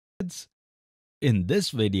In this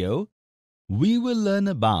video, we will learn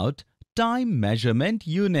about time measurement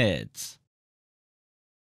units.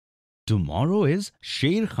 Tomorrow is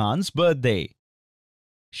Sher Khan's birthday.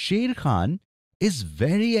 Sher Khan is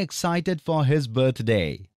very excited for his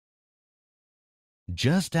birthday.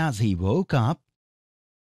 Just as he woke up,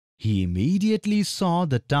 he immediately saw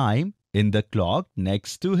the time in the clock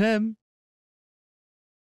next to him.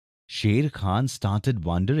 Sher Khan started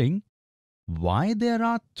wondering why there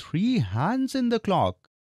are 3 hands in the clock.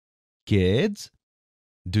 Kids,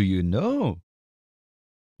 do you know?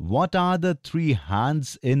 What are the 3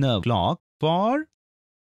 hands in a clock for?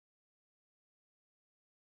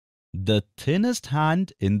 The thinnest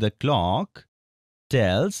hand in the clock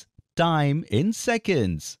tells time in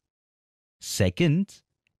seconds. Seconds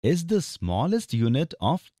is the smallest unit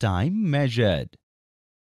of time measured.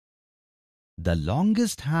 The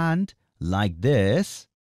longest hand, like this,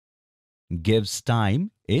 gives time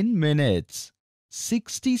in minutes.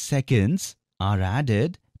 60 seconds are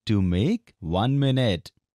added to make 1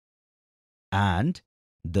 minute. And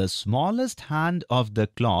the smallest hand of the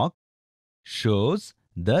clock shows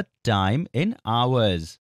the time in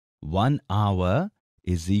hours. 1 hour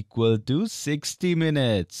is equal to 60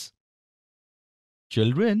 minutes.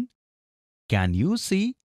 Children, can you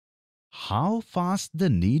see how fast the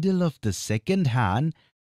needle of the second hand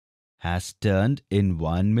has turned in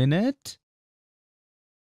 1 minute?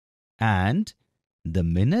 And the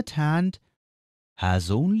minute hand has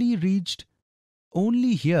only reached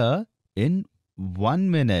here in 1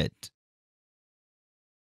 minute.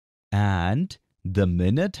 And the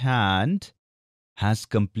minute hand has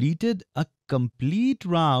completed a complete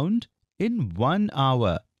round in 1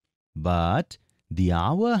 hour. But the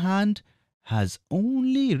hour hand has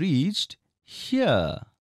only reached here.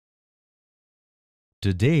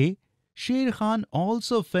 Today, Sher Khan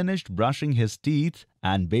also finished brushing his teeth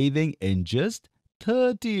and bathing in just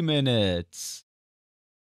 30 minutes.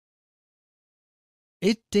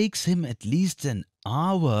 It takes him at least an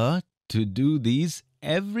hour to do these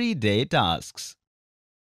everyday tasks.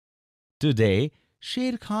 Today,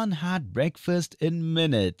 Sher Khan had breakfast in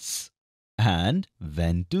minutes and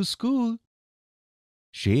went to school.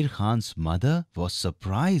 Sher Khan's mother was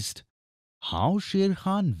surprised how Sher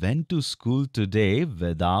Khan went to school today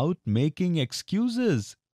without making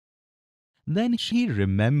excuses. Then she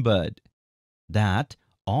remembered that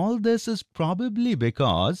all this is probably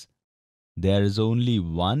because there is only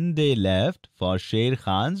 1 day left for Sher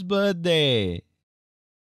Khan's birthday.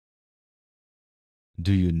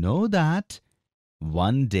 Do you know that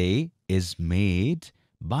 1 day is made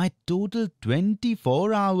by total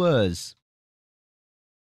 24 hours?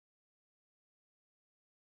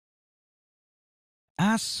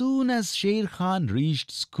 As soon as Sher Khan reached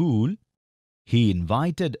school, he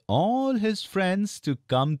invited all his friends to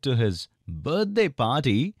come to his birthday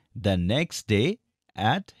party the next day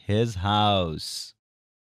at his house.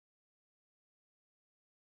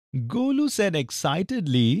 Golu said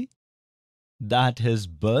excitedly that his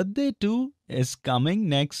birthday too is coming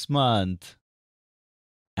next month.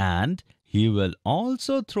 And he will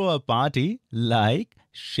also throw a party like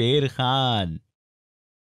Sher Khan.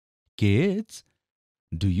 Kids,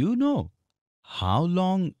 do you know how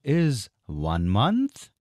long is 1 month?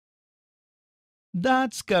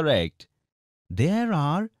 That's correct. There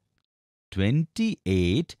are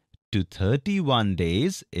 28 to 31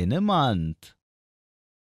 days in a month.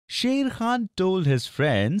 Sher Khan told his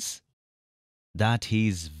friends that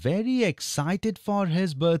he's very excited for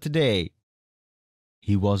his birthday.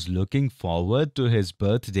 He was looking forward to his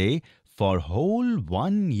birthday for whole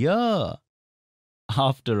 1 year.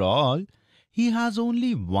 After all, he has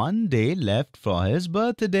only 1 day left for his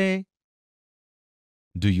birthday.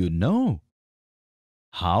 Do you know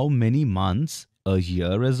how many months a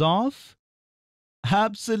year is of?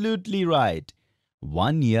 Absolutely right.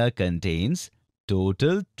 1 year contains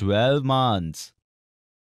total 12 months.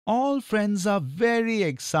 All friends are very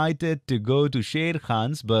excited to go to Sher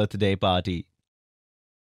Khan's birthday party.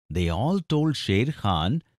 They all told Sher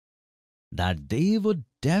Khan that they would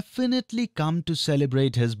definitely come to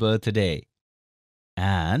celebrate his birthday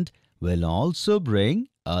and will also bring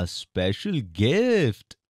a special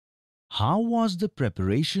gift. How was the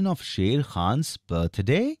preparation of Sher Khan's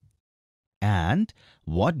birthday? And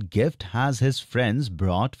what gift has his friends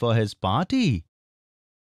brought for his party?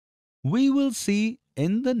 We will see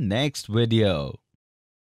in the next video.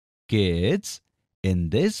 Kids, in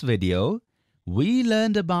this video, we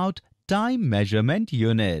learned about time measurement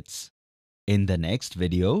units. In the next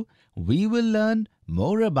video, we will learn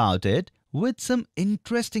more about it with some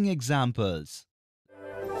interesting examples.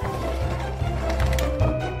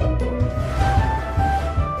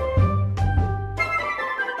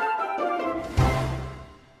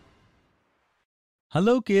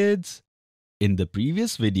 Hello kids! In the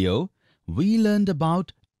previous video, we learned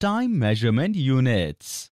about time measurement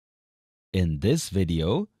units. In this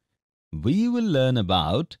video, we will learn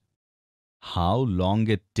about how long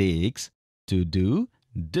it takes to do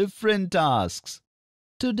different tasks.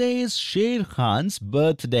 Today is Sher Khan's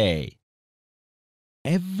birthday.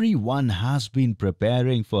 Everyone has been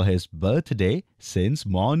preparing for his birthday since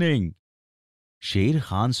morning. Sher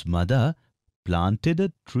Khan's mother planted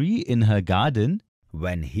a tree in her garden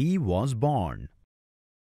when he was born.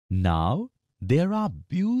 Now there are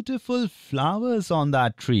beautiful flowers on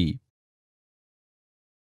that tree.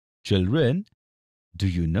 Children, do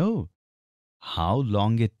you know how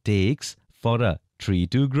long it takes for a tree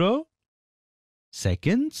to grow?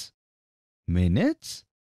 Seconds? Minutes?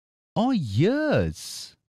 Or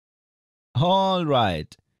years? All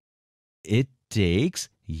right. It takes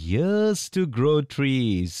years to grow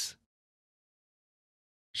trees.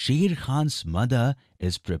 Sher Khan's mother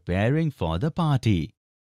is preparing for the party.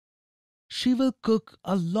 She will cook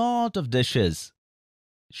a lot of dishes.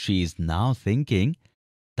 She is now thinking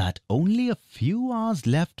that only a few hours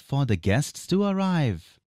left for the guests to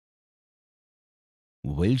arrive.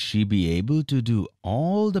 Will she be able to do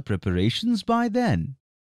all the preparations by then?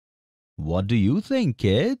 What do you think,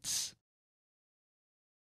 kids?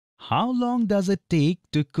 How long does it take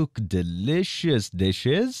to cook delicious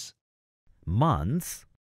dishes? Months?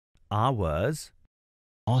 Hours?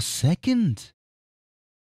 Or second?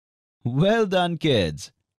 Well done,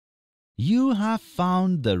 kids. You have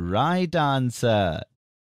found the right answer.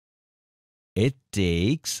 It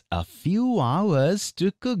takes a few hours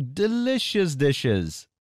to cook delicious dishes.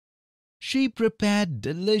 She prepared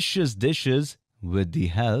delicious dishes with the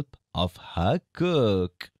help of her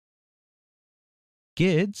cook.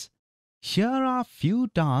 Kids, here are few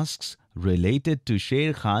tasks related to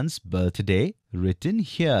Sher Khan's birthday written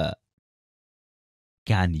here.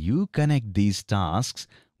 Can you connect these tasks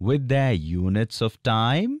with their units of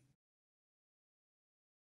time?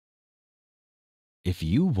 If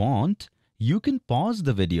you want, you can pause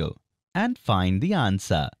the video and find the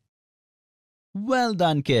answer. Well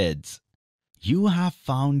done, kids! You have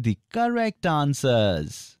found the correct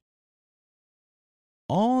answers.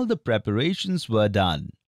 All the preparations were done.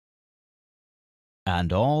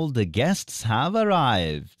 And all the guests have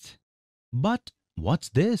arrived. But what's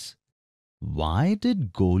this? Why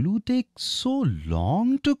did Golu take so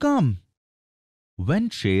long to come? When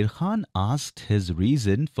Sher Khan asked his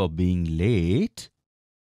reason for being late,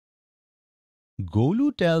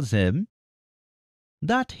 Golu tells him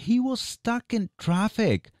that he was stuck in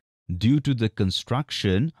traffic due to the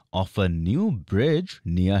construction of a new bridge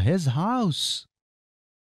near his house.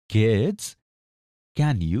 Kids,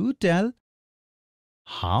 can you tell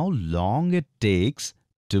how long it takes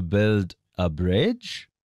to build a bridge?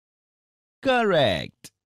 Correct.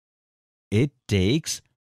 It takes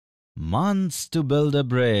months to build a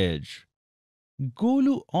bridge.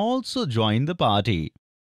 Golu also joined the party.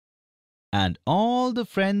 And all the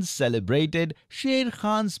friends celebrated Sher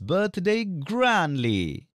Khan's birthday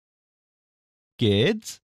grandly.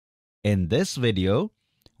 Kids, in this video,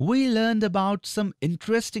 we learned about some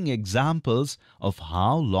interesting examples of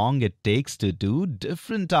how long it takes to do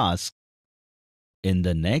different tasks. In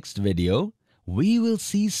the next video, we will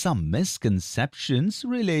see some misconceptions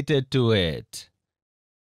related to it.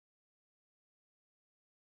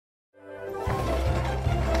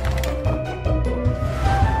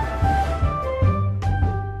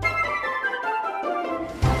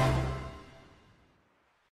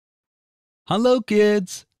 Hello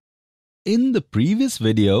kids! In the previous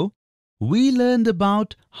video, we learned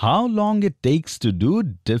about how long it takes to do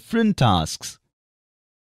different tasks.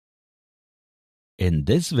 In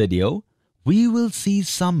this video, we will see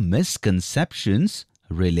some misconceptions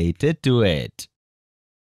related to it.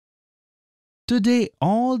 Today,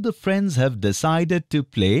 all the friends have decided to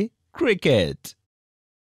play cricket.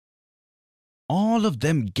 All of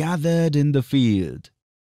them gathered in the field.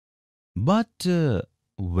 But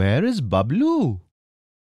where is Bablu?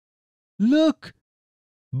 Look!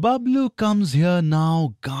 Bablu comes here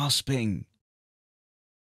now gasping.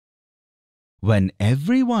 When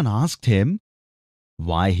everyone asked him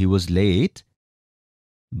why he was late,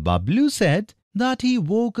 Bablu said that he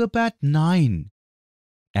woke up at 9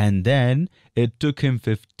 and then it took him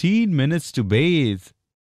 15 minutes to bathe.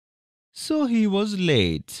 So he was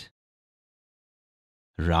late.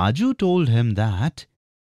 Raju told him that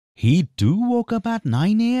he too woke up at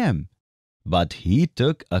 9 a.m. but he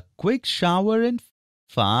took a quick shower in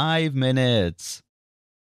 5 minutes.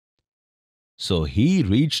 So he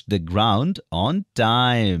reached the ground on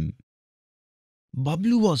time.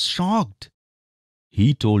 Bablu was shocked.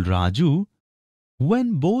 He told Raju,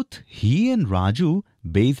 when both he and Raju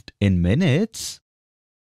bathed in minutes.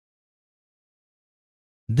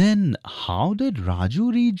 Then how did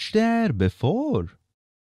Raju reach there before?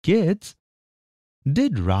 Kids,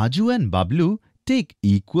 did Raju and Bablu take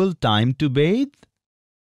equal time to bathe?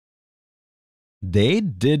 They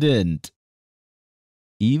didn't.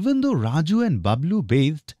 Even though Raju and Bablu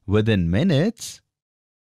bathed within minutes,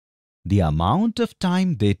 the amount of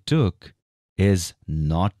time they took is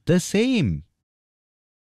not the same.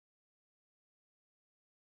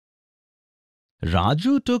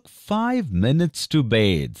 Raju took 5 minutes to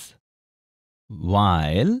bathe,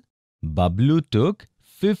 while Bablu took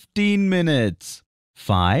 15 minutes.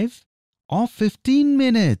 5 or 15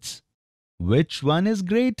 minutes? Which one is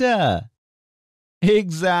greater?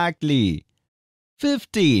 Exactly,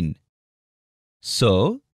 15.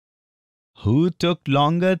 So, who took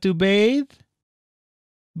longer to bathe?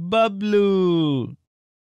 Bablu.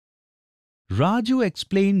 Raju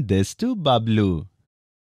explained this to Bablu.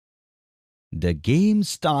 The game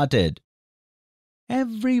started.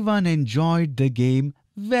 Everyone enjoyed the game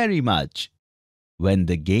very much. When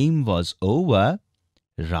the game was over,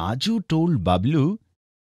 Raju told Bablu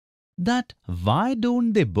that why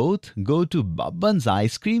don't they both go to Babban's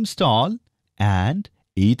ice cream stall and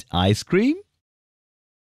eat ice cream?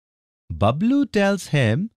 Bablu tells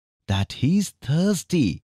him that he's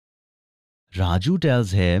thirsty. Raju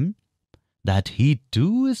tells him that he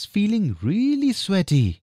too is feeling really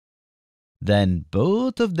sweaty. Then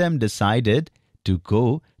both of them decided to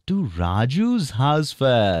go to Raju's house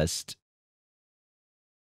first.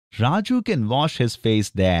 Raju can wash his face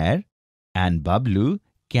there and Bablu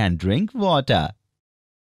can drink water.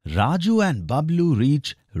 Raju and Bablu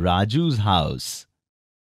reach Raju's house.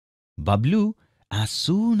 Bablu, as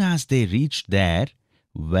soon as they reached there,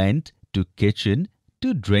 went to kitchen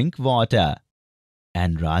to drink water.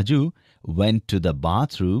 And Raju went to the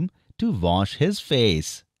bathroom to wash his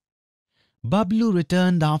face. Bablu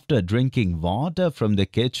returned after drinking water from the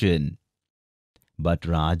kitchen. But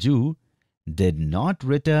Raju did not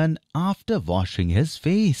return after washing his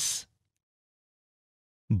face.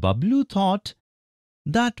 Bablu thought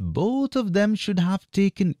that both of them should have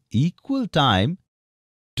taken equal time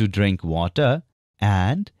to drink water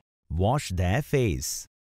and wash their face.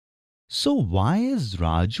 So why is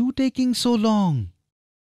Raju taking so long?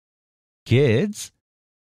 Kids,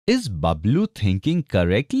 is Bablu thinking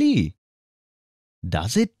correctly?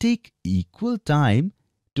 Does it take equal time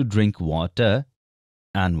to drink water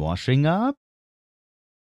and washing up?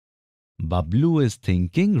 Bablu is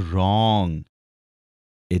thinking wrong.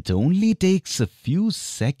 It only takes a few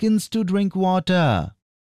seconds to drink water.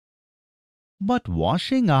 But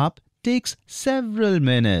washing up takes several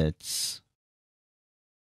minutes.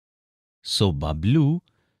 So Bablu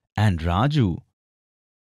and Raju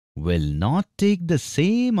will not take the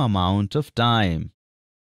same amount of time.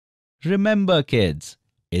 Remember kids,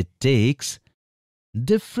 it takes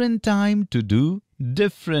different time to do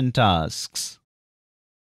different tasks.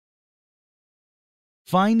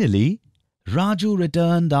 Finally, Raju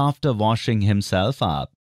returned after washing himself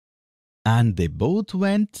up, and they both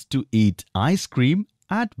went to eat ice cream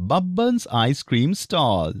at Babban's ice cream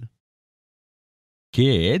stall.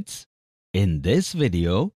 Kids, in this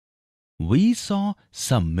video, we saw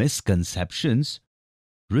some misconceptions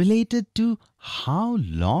related to how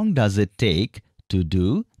long does it take to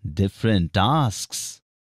do different tasks.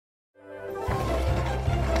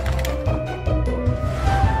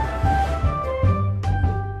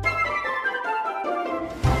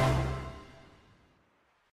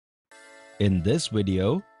 In this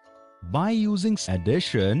video, by using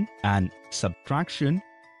addition and subtraction,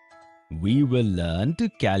 we will learn to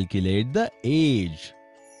calculate the age.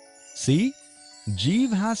 See,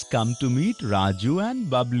 Jeev has come to meet Raju and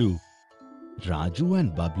Bablu. Raju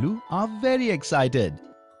and Bablu are very excited.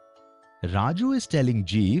 Raju is telling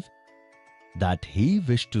Jeev that he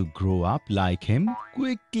wished to grow up like him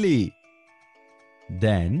quickly.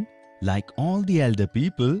 Then, like all the elder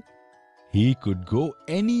people, he could go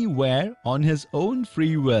anywhere on his own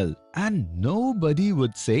free will and nobody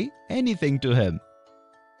would say anything to him.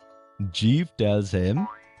 Jeev tells him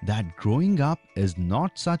that growing up is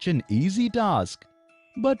not such an easy task,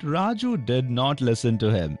 but Raju did not listen to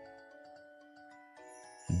him.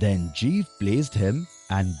 Then Jeev placed him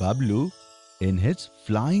and Bablu in his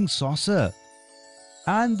flying saucer,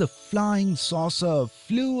 and the flying saucer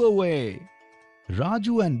flew away.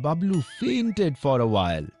 Raju and Bablu fainted for a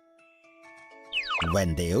while.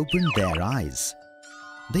 When they opened their eyes,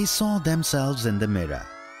 they saw themselves in the mirror.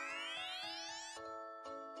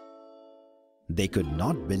 They could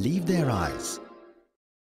not believe their eyes.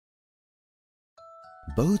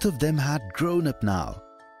 Both of them had grown up now.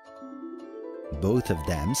 Both of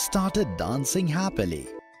them started dancing happily.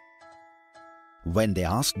 When they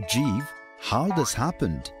asked Jeev how this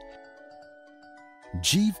happened,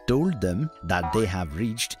 Jeev told them that they have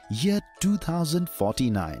reached year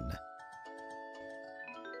 2049.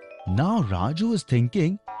 Now Raju is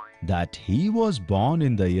thinking that he was born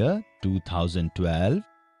in the year 2012.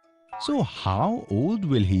 So how old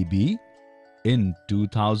will he be in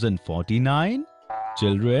 2049?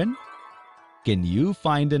 Children, can you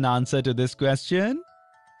find an answer to this question?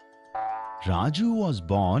 Raju was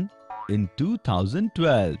born in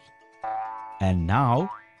 2012 and now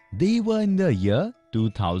they were in the year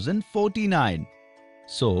 2049.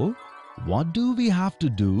 So, what do we have to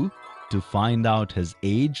do to find out his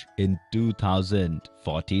age in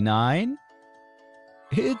 2049?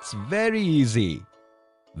 It's very easy.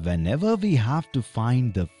 Whenever we have to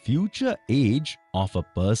find the future age of a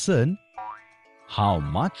person, how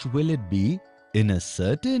much will it be in a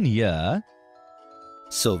certain year?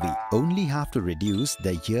 So we only have to reduce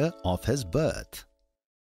the year of his birth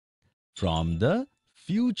From the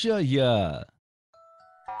future year.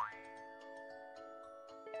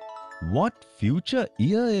 What future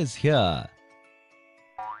year is here?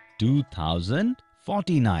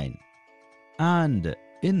 2049. And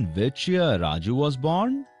in which year Raju was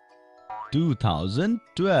born?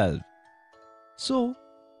 2012. So,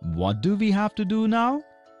 what do we have to do now?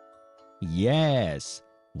 Yes,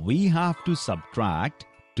 we have to subtract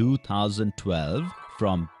 2012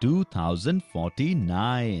 from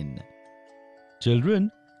 2049.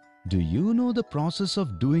 Children, do you know the process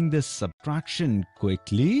of doing this subtraction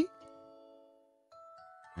quickly?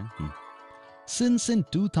 Since in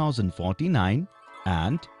 2049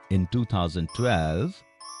 and in 2012,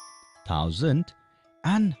 1000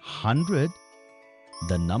 and 100,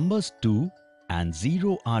 the numbers 2 and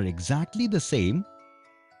 0 are exactly the same,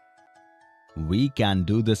 we can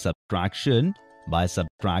do the subtraction by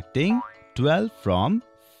subtracting 12 from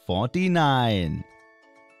 49.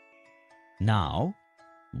 Now,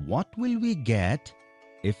 what will we get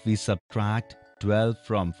if we subtract 12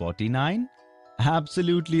 from 49?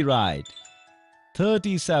 Absolutely right.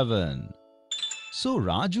 37. So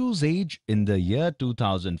Raju's age in the year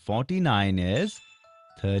 2049 is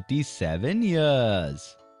 37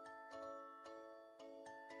 years.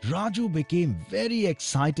 Raju became very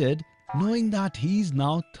excited knowing that he's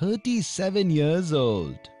now 37 years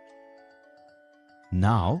old.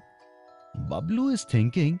 Now, Bablu is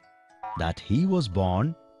thinking that he was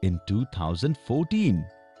born in 2014.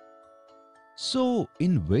 So,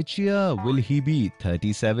 in which year will he be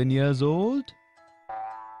 37 years old?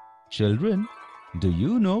 Children, do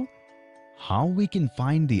you know how we can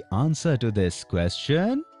find the answer to this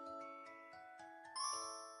question?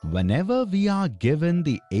 Whenever we are given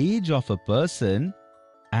the age of a person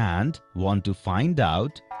and want to find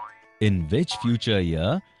out in which future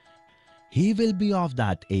year he will be of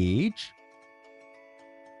that age,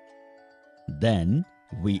 then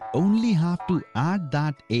we only have to add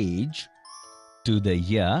that age to the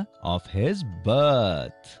year of his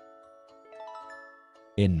birth.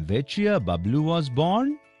 In which year Bablu was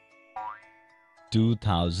born?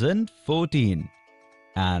 2014.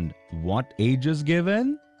 And what age is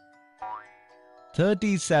given?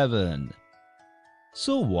 37.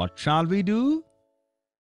 So what shall we do?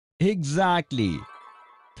 Exactly.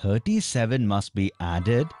 37 must be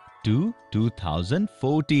added to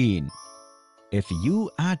 2014. If you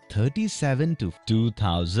add 37 to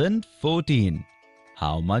 2014,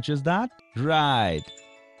 how much is that? Right,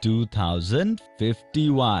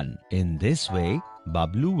 2051. In this way,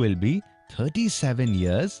 Bablu will be 37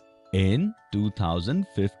 years in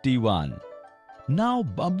 2051. Now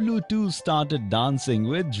Bablu too started dancing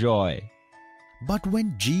with joy. But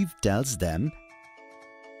when Jeev tells them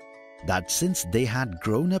that since they had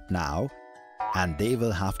grown up now and they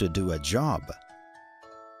will have to do a job,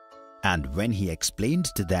 and when he explained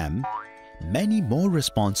to them many more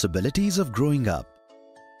responsibilities of growing up,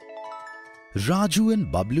 Raju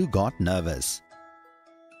and Bablu got nervous.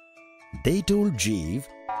 They told Jeev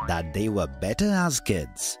that they were better as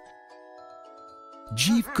kids.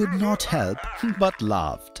 Jeev could not help but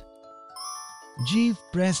laughed. Jeev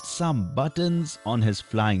pressed some buttons on his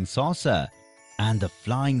flying saucer and the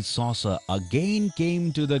flying saucer again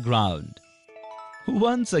came to the ground.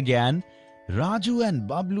 Once again, Raju and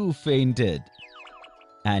Bablu fainted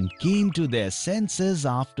and came to their senses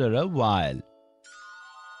after a while.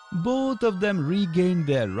 Both of them regained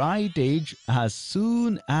their right age as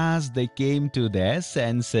soon as they came to their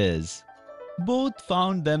senses. Both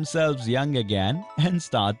found themselves young again and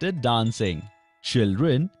started dancing.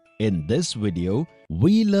 Children, In this video,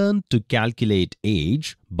 we learn to calculate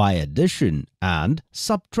age by addition and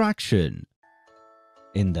subtraction.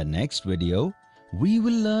 In the next video, we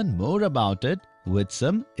will learn more about it with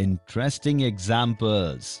some interesting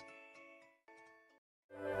examples.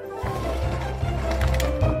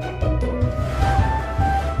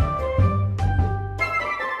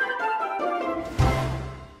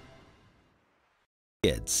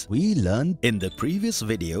 Kids, We learned in the previous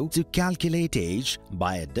video to calculate age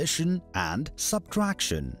by addition and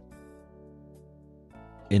subtraction.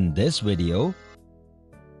 in this video,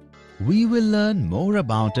 we will learn more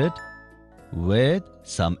about it with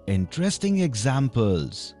some interesting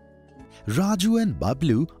examples. Raju and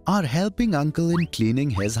Bablu are helping uncle in cleaning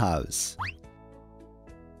his house.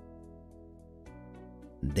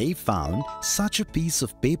 They found such a piece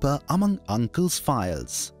of paper among uncle's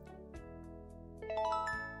files.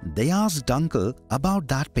 They asked uncle about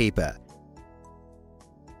that paper.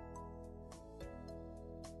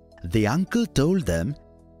 The uncle told them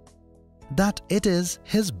that it is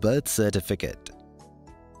his birth certificate.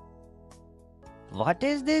 What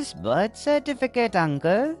is this birth certificate,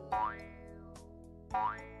 uncle?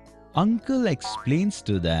 Uncle explains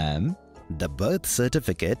to them, The birth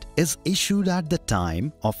certificate is issued at the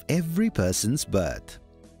time of every person's birth.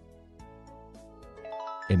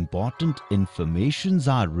 important informations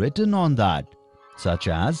are written on that, such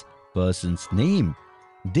as person's name,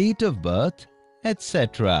 date of birth,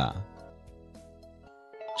 etc.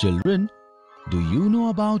 Children, do you know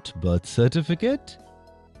about birth certificate?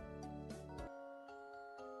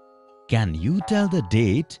 Can you tell the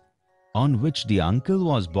date on which the uncle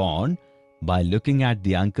was born by looking at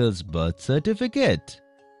the uncle's birth certificate?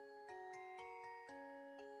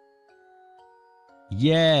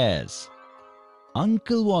 Yes.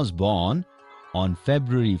 Uncle was born on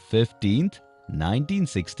February 15th,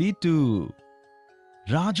 1962.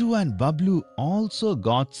 Raju and Bablu also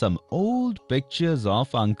got some old pictures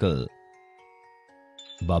of uncle.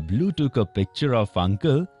 Bablu took a picture of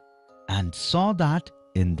uncle and saw that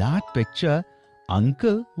in that picture,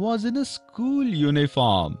 uncle was in a school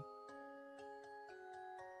uniform.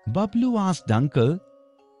 Bablu asked uncle,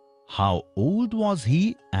 how old was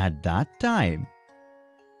he at that time?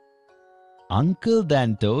 Uncle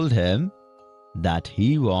then told him that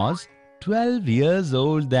he was 12 years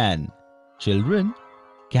old then. Children,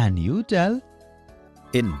 can you tell?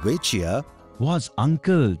 In which year? Was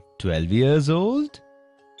uncle 12 years old?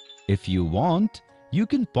 If you want, you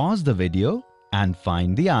can pause the video and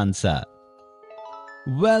find the answer.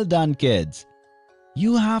 Well done, kids.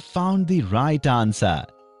 You have found the right answer.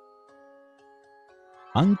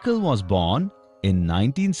 Uncle was born in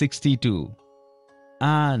 1962.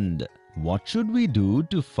 And what should we do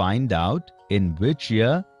to find out in which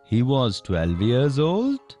year he was 12 years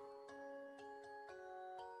old?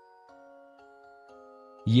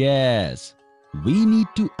 Yes, we need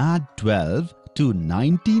to add 12 to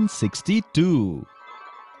 1962.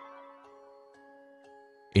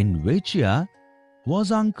 In which year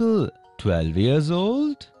was uncle 12 years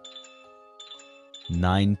old?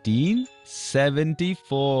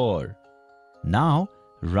 1974. Now,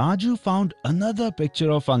 Raju found another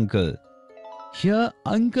picture of uncle. Here,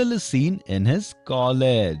 uncle is seen in his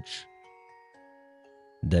college.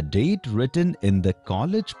 The date written in the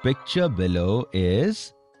college picture below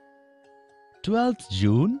is 12th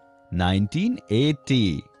June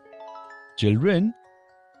 1980. Children,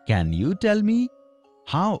 can you tell me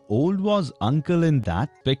how old was uncle in that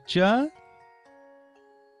picture?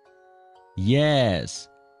 Yes,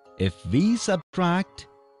 if we subtract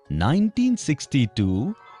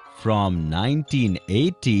 1962 from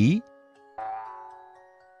 1980,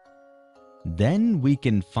 then we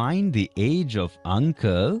can find the age of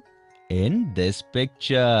uncle in this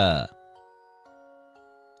picture.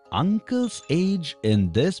 Uncle's age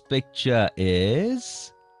in this picture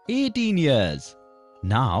is 18 years.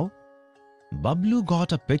 Now, Bablu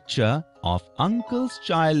got a picture of uncle's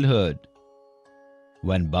childhood.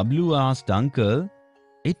 When Bablu asked uncle,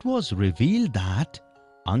 it was revealed that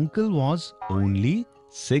uncle was only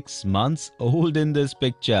 6 months old in this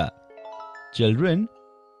picture. Children,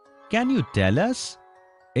 can you tell us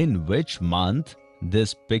in which month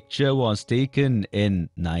this picture was taken in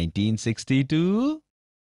 1962?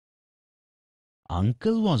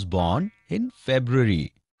 Uncle was born in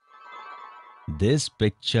February. This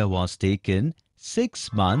picture was taken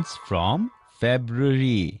 6 months from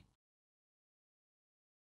February.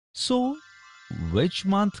 So, which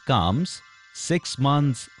month comes 6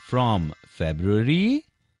 months from February?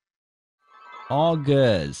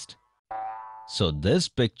 August. So this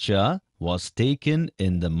picture was taken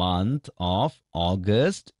in the month of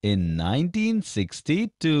August in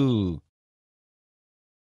 1962.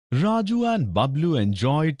 Raju and Bablu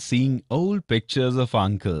enjoyed seeing old pictures of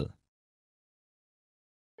Uncle.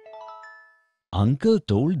 Uncle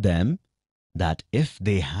told them that if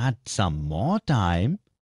they had some more time,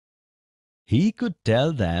 he could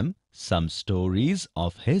tell them some stories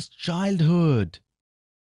of his childhood.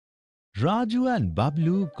 Raju and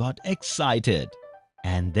Bablu got excited,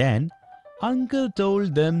 and then Uncle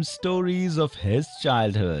told them stories of his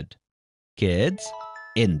childhood. Kids,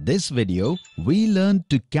 in this video, we learned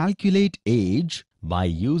to calculate age by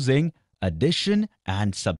using addition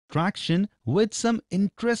and subtraction with some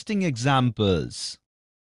interesting examples.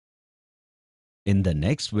 In the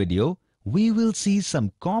next video, we will see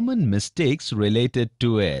some common mistakes related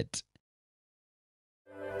to it.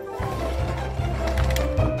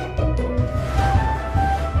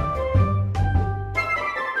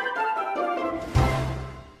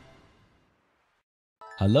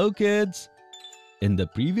 Hello kids! In the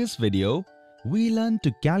previous video, we learned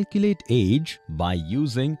to calculate age by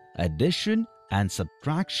using addition and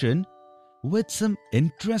subtraction with some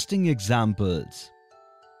interesting examples.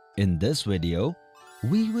 In this video,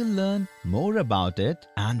 we will learn more about it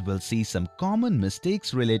and will see some common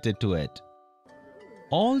mistakes related to it.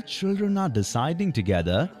 All children are deciding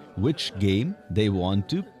together which game they want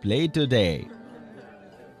to play today.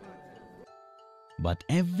 But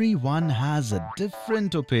everyone has a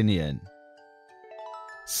different opinion.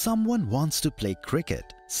 Someone wants to play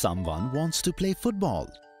cricket, someone wants to play football.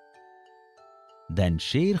 Then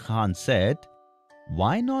Sher Khan said,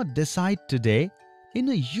 "Why not decide today in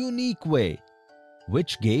a unique way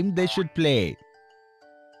which game they should play?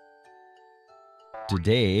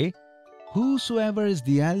 Today, whosoever is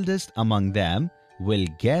the eldest among them will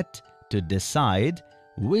get to decide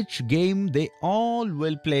which game they all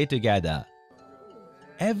will play together."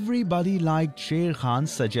 Everybody liked Sher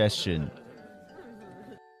Khan's suggestion.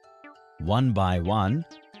 One by one,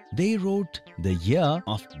 they wrote the year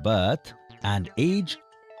of birth and age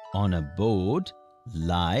on a board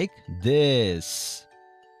like this.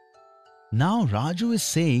 Now Raju is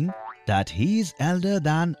saying that he is elder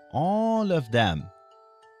than all of them.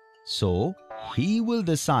 So he will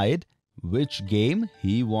decide which game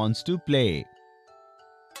he wants to play.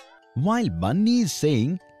 While Bunny is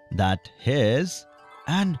saying that his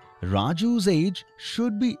and Raju's age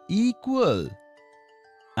should be equal,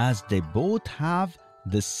 as they both have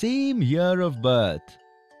the same year of birth.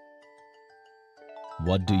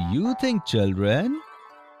 What do you think, children?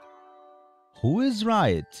 Who is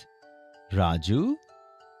right, Raju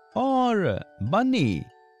or Bunny?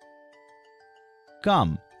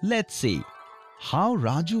 Come, let's see how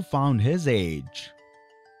Raju found his age.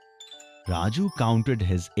 Raju counted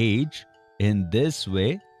his age in this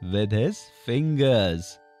way with his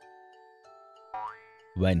fingers.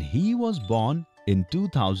 When he was born in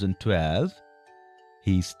 2012,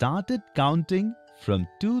 he started counting from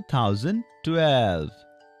 2012.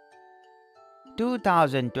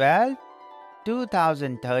 2012,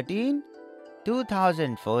 2013,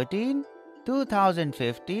 2014,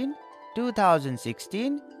 2015,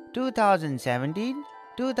 2016, 2017,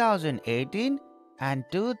 2018 and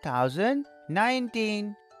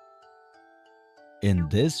 2019. In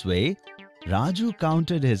this way, Raju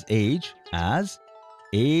counted his age as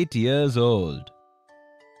 8 years old.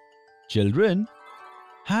 Children,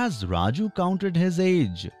 has Raju counted his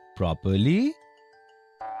age properly?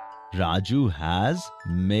 Raju has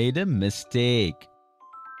made a mistake.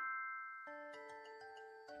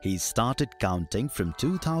 He started counting from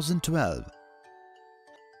 2012,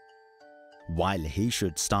 while he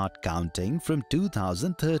should start counting from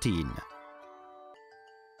 2013.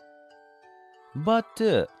 But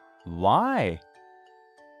why?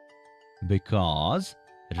 Because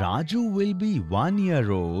Raju will be 1 year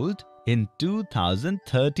old in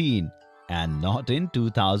 2013 and not in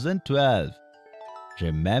 2012.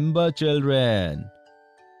 Remember, children,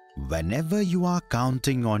 Whenever you are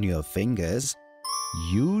counting on your fingers,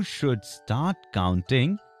 you should start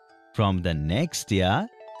counting from the next year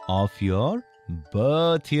of your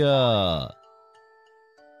birth year.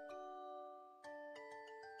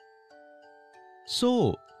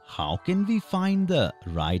 So, how can we find the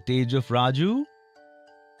right age of Raju?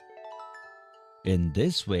 In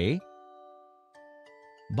this way,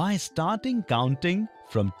 by starting counting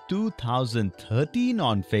from 2013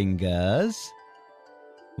 on fingers,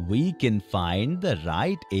 we can find the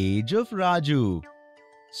right age of Raju.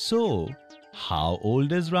 So, how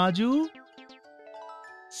old is Raju?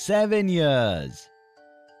 7 years.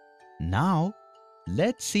 Now,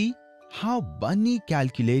 let's see how Bunny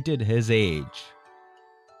calculated his age.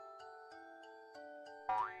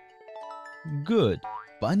 Good.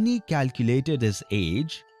 Bunny calculated his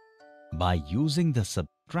age by using the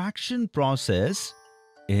subtraction process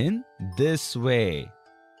in this way.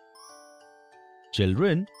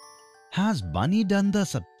 Children, has Bunny done the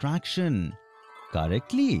subtraction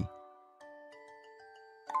correctly?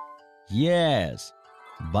 Yes,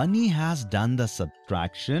 Bunny has done the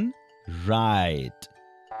subtraction right.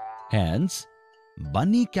 Hence,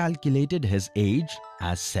 Bunny calculated his age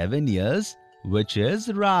as 7 years, which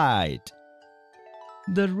is right.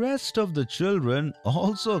 The rest of the children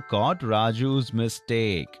also caught Raju's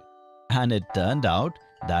mistake. And it turned out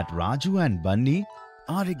that Raju and Bunny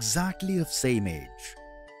Are exactly of same age.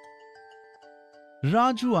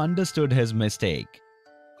 Raju understood his mistake.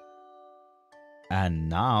 And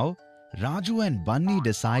now, Raju and Bunny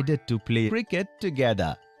decided to play cricket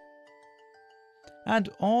together. And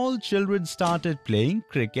all children started playing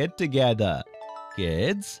cricket together.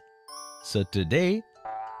 Kids, so today,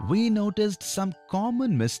 we noticed some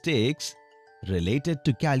common mistakes related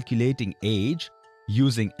to calculating age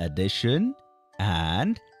using addition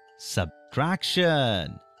and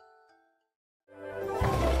subtraction.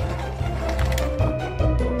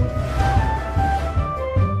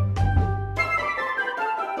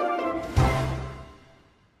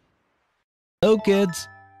 Hello kids,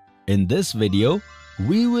 in this video,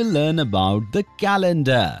 we will learn about the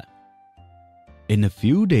calendar. In a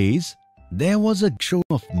few days, there was a show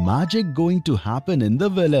of magic going to happen in the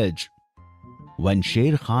village. When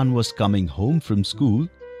Sher Khan was coming home from school,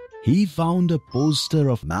 he found a poster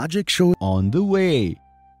of Magic show. on the way.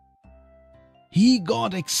 He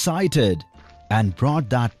got excited and brought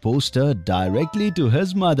that poster directly to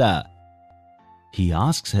his mother. He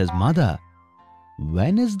asks his mother,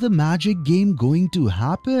 "When is the magic game going to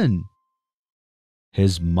happen?"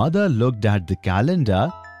 His mother looked at the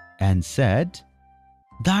calendar and said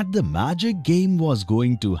that the magic game was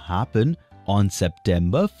going to happen on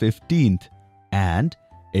September 15th and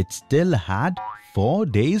it still had 4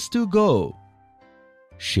 days to go.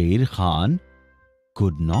 Sher Khan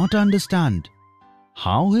could not understand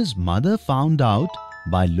how his mother found out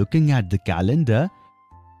by looking at the calendar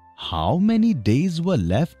how many days were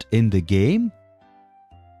left in the game.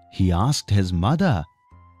 He asked his mother,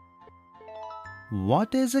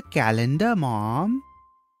 What is a calendar, Mom?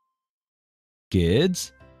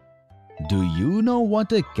 "Kids, do you know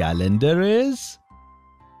what a calendar is?"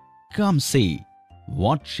 Come see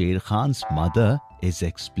what Sher Khan's mother is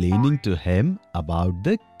explaining to him about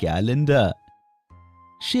the calendar.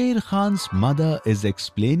 Sher Khan's mother is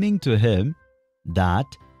explaining to him that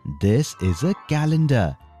this is a calendar.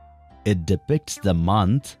 It depicts the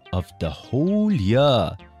month of the whole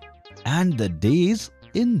year and the days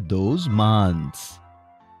in those months.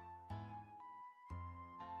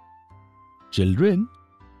 Children,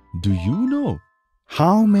 do you know?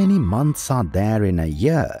 How many months are there in a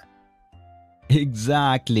year?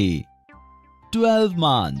 Exactly, 12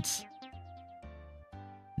 months.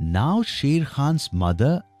 Now Sher Khan's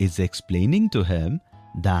mother is explaining to him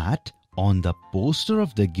that on the poster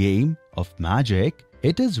of the game of magic,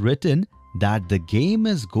 it is written that the game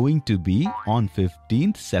is going to be on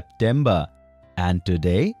 15th September and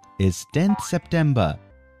today is 10th September.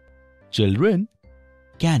 Children,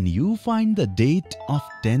 can you find the date of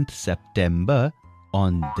 10th September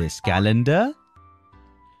on this calendar?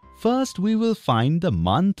 First, we will find the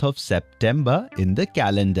month of September in the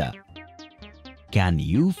calendar. Can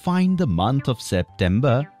you find the month of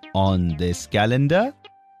September on this calendar?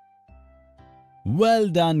 Well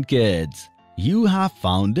done, kids. You have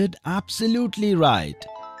found it absolutely right.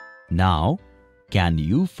 Now, can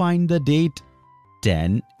you find the date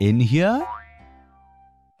 10 in here?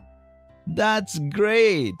 That's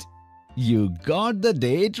great. You got the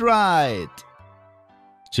date right.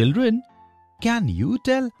 Children, can you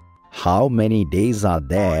tell How many days are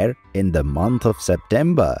there in the month of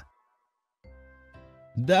September?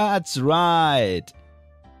 That's right.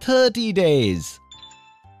 30 days.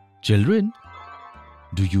 Children,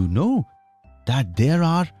 do you know that there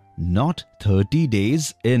are not 30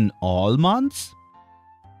 days in all months?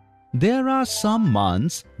 There are some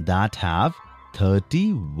months that have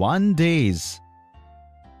 31 days.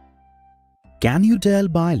 Can you tell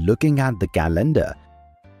by looking at the calendar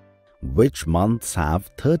which months have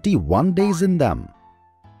 31 days in them?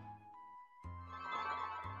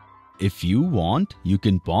 If you want, you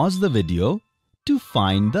can pause the video to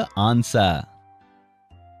find the answer.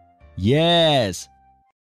 Yes,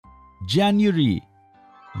 January,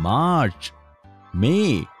 March,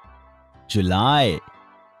 May, July,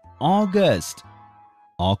 August,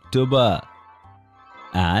 October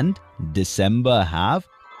and December have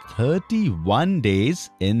 31 days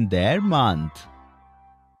in their month.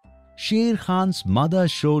 Sher Khan's mother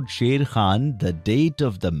showed Sher Khan the date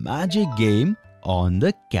of the magic game on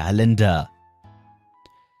the calendar.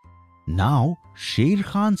 Now, Sher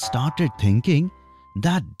Khan started thinking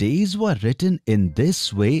that days were written in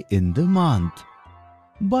this way in the month.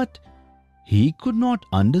 But he could not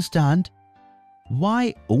understand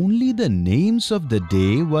why only the names of the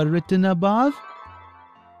day were written above.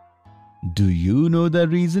 Do you know the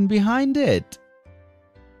reason behind it?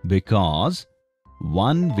 Because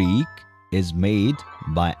 1 week is made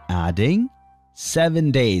by adding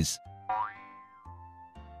 7 days.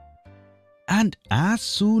 And as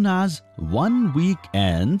soon as 1 week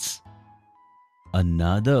ends,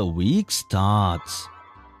 another week starts.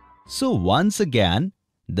 So once again,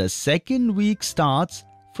 the second week starts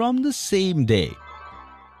from the same day.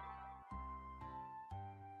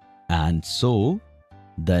 And so,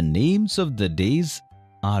 the names of the days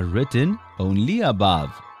are written only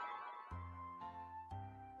above.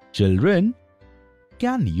 Children,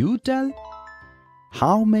 can you tell?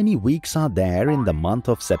 How many weeks are there in the month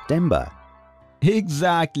of September?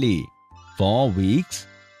 Exactly, 4 weeks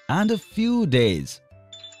and a few days.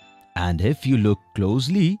 And if you look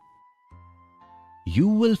closely, you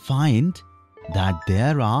will find that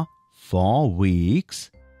there are 4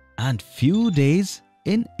 weeks and few days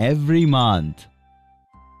in every month.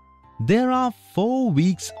 There are 4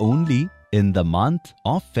 weeks only in the month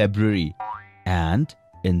of February, and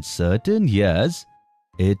in certain years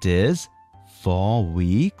it is 4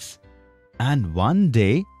 weeks and 1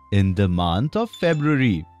 day in the month of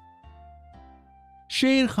February.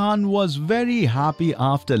 Sher Khan was very happy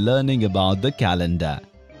after learning about the calendar.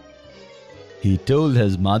 He told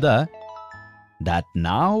his mother that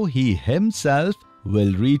now he himself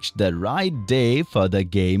will reach the right day for the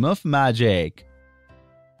game of magic.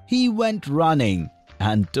 He went running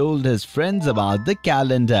and told his friends about the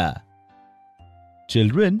calendar.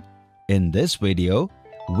 Children, in this video,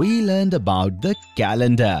 we learned about the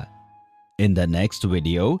calendar. In the next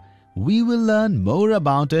video, we will learn more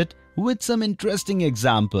about it with some interesting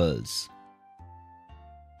examples.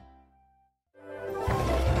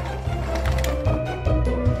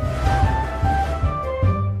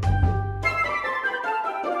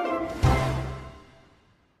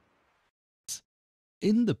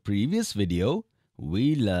 In the previous video,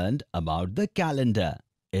 we learned about the calendar.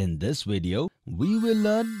 In this video, we will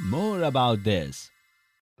learn more about this.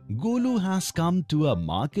 Golu has come to a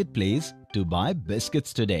marketplace to buy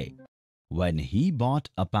biscuits today. When he bought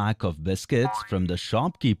a pack of biscuits from the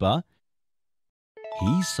shopkeeper,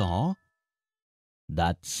 he saw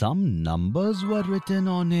that some numbers were written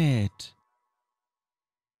on it.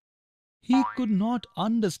 He could not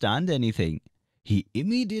understand anything. He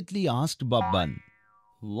immediately asked Babban,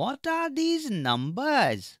 What are these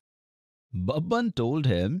numbers? Babban told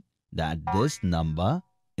him that this number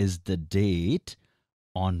is the date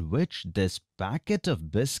on which this packet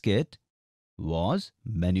of biscuit was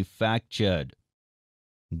manufactured.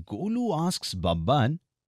 Golu asks Babban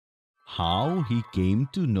how he came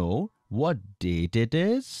to know what date it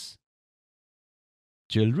is.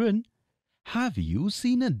 Children, have you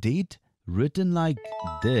seen a date written like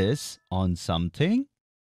this on something?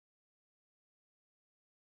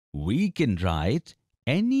 We can write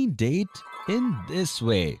any date in this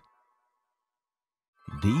way.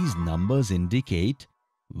 These numbers indicate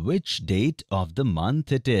which date of the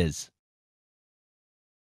month it is.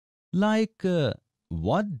 Like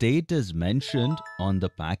what date is mentioned on the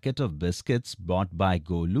packet of biscuits bought by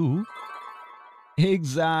Golu?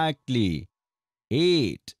 Exactly,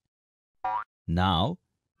 8. Now,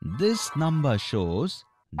 this number shows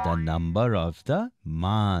the number of the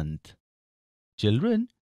month. Children,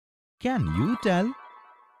 can you tell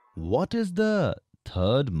what is the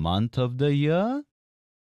third month of the year?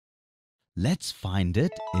 Let's find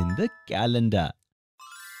it in the calendar.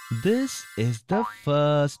 This is the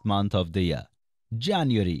first month of the year,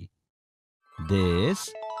 January.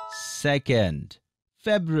 This, second,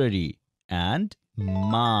 February, and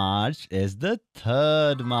March is the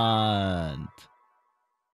third month.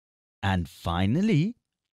 And finally,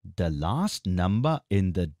 the last number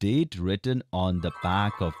in the date written on the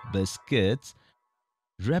pack of biscuits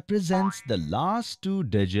represents the last 2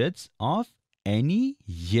 digits of any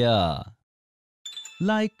year.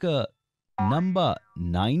 Like number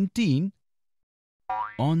 19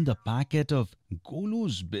 on the packet of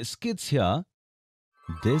Golu's biscuits here,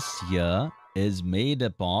 this year is made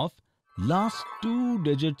up of last 2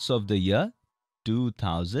 digits of the year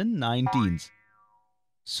 2019.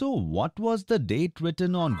 So what was the date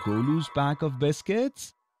written on Golu's pack of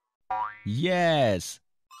biscuits? Yes,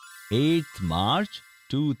 8th March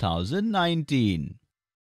 2019.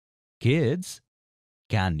 Kids,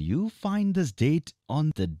 Can you find this date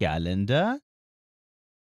on the calendar?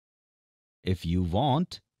 If you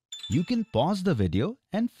want, you can pause the video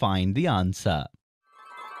and find the answer.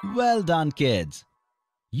 Well done, kids!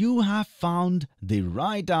 You have found the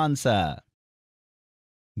right answer.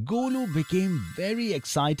 Golu became very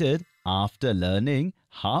excited after learning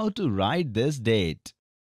how to write this date.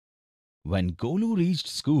 When Golu reached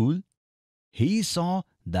school, he saw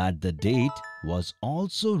that the date was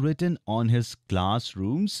also written on his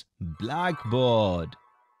classroom's blackboard.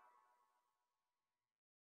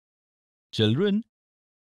 Children,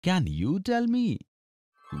 can you tell me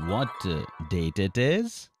what date it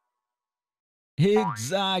is?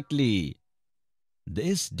 Exactly!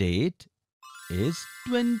 This date is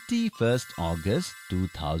 21st August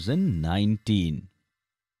 2019.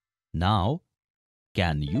 Now,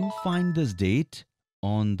 can you find this date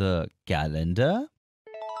on the calendar?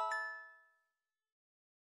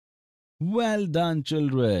 Well done,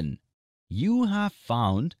 children! You have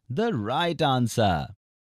found the right answer.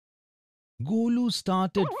 Golu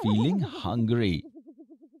started feeling hungry.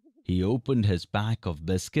 He opened his pack of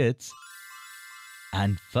biscuits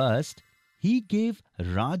and first he gave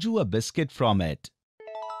Raju a biscuit from it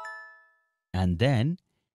and then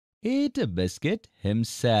ate a biscuit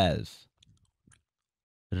himself.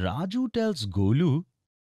 Raju tells Golu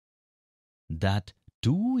that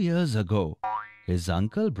 2 years ago his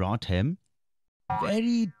uncle brought him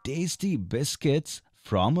very tasty biscuits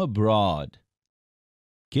from abroad.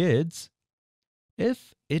 Kids,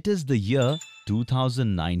 if it is the year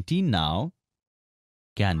 2019 now,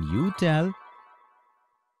 can you tell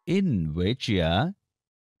in which year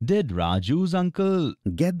did Raju's uncle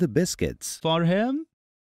Get the biscuits. for him?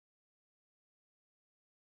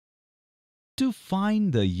 To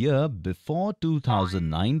find the year before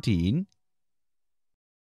 2019,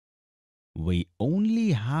 we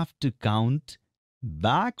only have to count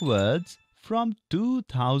backwards from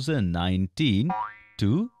 2019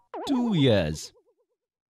 to 2 years.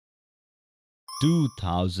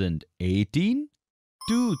 2018,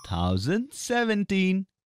 2017.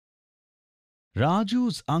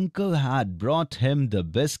 Raju's uncle had brought him the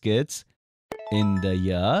biscuits in the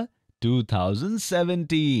year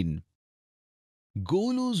 2017.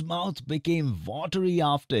 Golu's mouth became watery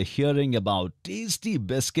after hearing about tasty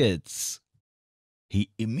biscuits. He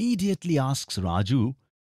immediately asks Raju,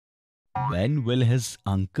 when will his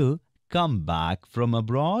uncle come back from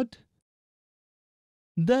abroad?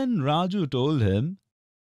 Then Raju told him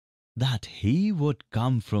that he would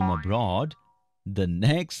come from abroad the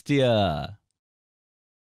next year.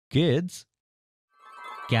 Kids,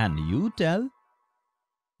 can you tell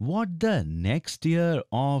what the next year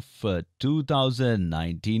of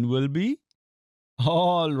 2019 will be?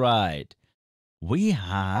 All right, we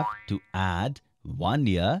have to add 1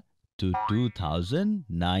 year to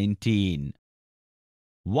 2019.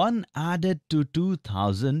 1 added to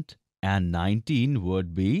 2019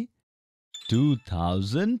 would be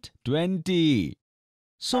 2020.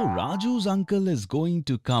 So Raju's uncle is going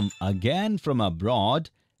to come again from abroad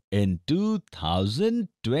in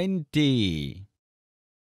 2020.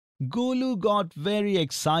 Golu got very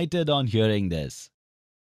excited on hearing this.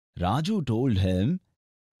 Raju told him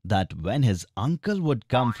that when his uncle would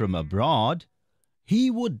come from abroad,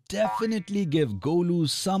 he would definitely give Golu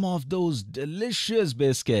some of those delicious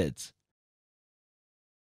biscuits.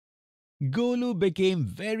 Golu became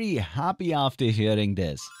very happy after hearing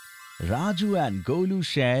this. Raju and Golu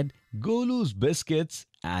shared Golu's biscuits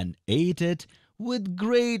and ate it with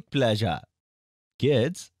great pleasure.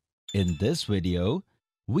 Kids, in this video,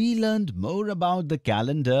 we learned more about the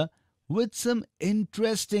calendar with some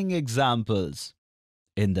interesting examples.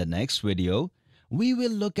 In the next video, we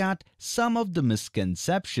will look at some of the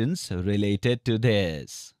misconceptions related to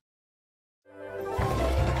this.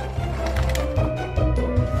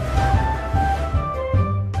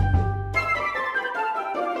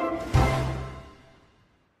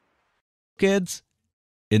 Kids,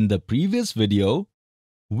 in the previous video,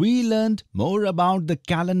 we learned more about the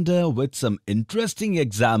calendar with some interesting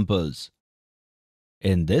examples.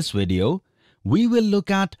 In this video, we will look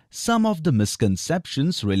at some of the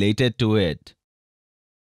misconceptions related to it.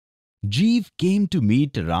 Jeev came to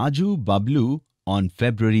meet Raju Bablu on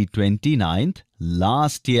February 29th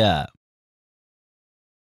last year.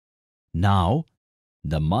 Now,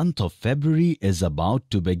 the month of February is about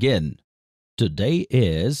to begin. Today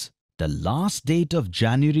is the last date of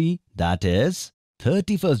January, that is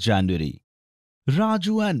 31st January.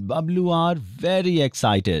 Raju and Bablu are very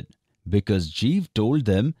excited because Jeev told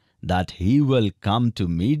them that he will come to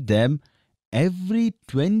meet them every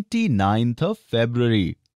 29th of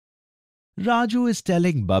February. Raju is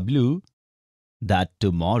telling Bablu that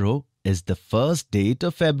tomorrow is the first date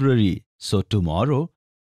of February. So tomorrow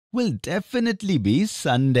will definitely be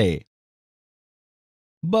Sunday.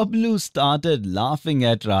 Bablu started laughing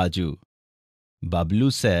at Raju.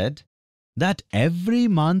 Bablu said that every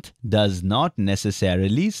month does not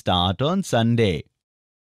necessarily start on Sunday.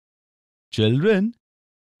 Children,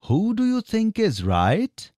 who do you think is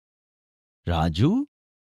right? Raju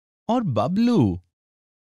or Bablu?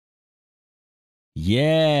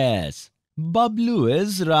 Yes, Bablu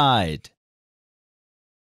is right.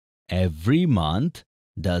 Every month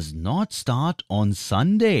does not start on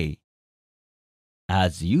Sunday.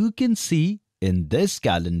 As you can see in this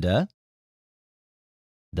calendar,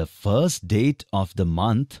 the first date of the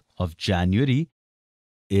month of January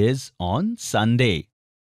is on Sunday.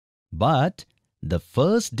 But the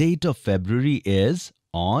first date of February is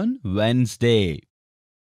on Wednesday.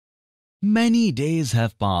 Many days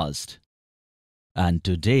have passed, and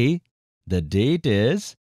today the date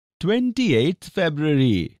is 28th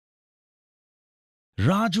February.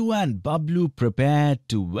 Raju and Bablu prepared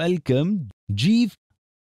to welcome Jeev.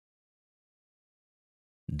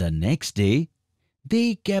 The next day,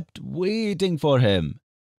 they kept waiting for him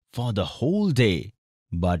for the whole day,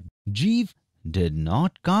 but Jeev did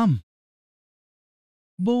not come.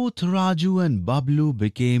 Both Raju and Bablu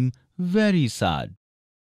became very sad.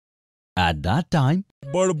 At that time,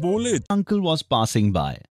 uncle was passing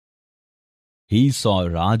by. He saw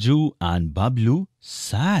Raju and Bablu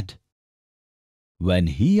sad. When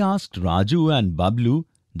he asked Raju and Bablu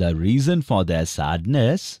the reason for their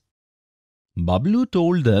sadness, Bablu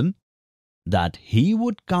told them that he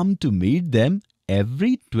would come to meet them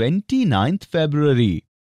every 29th February.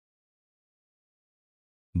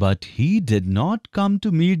 But he did not come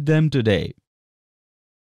to meet them today.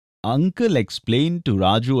 Uncle explained to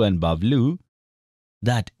Raju and Bablu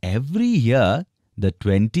that every year the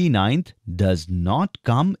 29th does not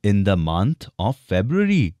come in the month of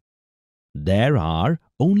February. There are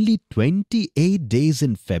only 28 days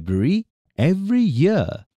in February every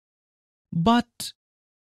year. But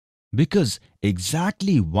because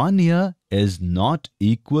exactly 1 year is not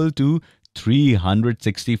equal to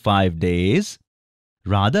 365 days,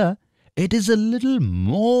 rather it is a little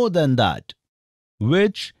more than that,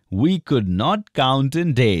 which we could not count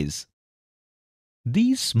in days.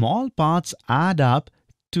 These small parts add up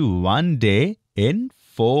to 1 day in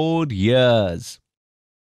 4 years,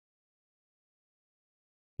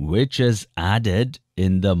 which is added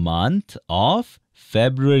in the month of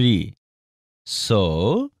February.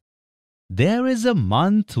 So, there is a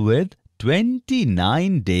month with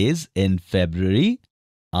 29 days in February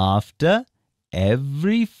after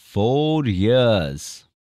every 4 years.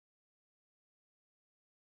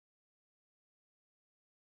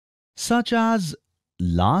 Such as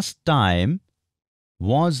last time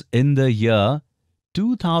was in the year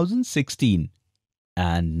 2016,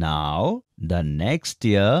 and now the next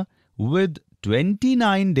year with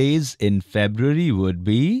 29 days in February would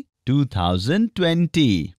be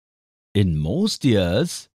 2020. In most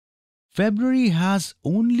years, February has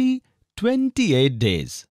only 28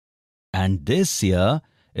 days. And this year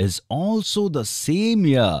is also the same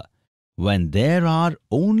year when there are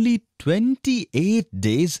only 28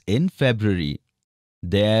 days in February.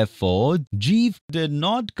 Therefore, Jeev did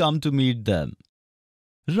not come to meet them.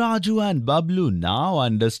 Raju and Bablu now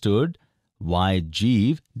understood why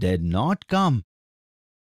Jeev did not come.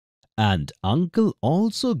 And uncle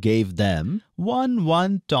also gave them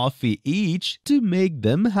one toffee each to make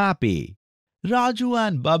them happy. Raju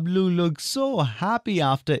and Bablu looked so happy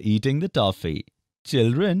after eating the toffee.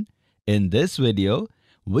 Children, in this video,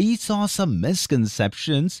 we saw some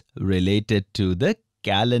misconceptions related to the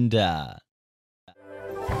calendar.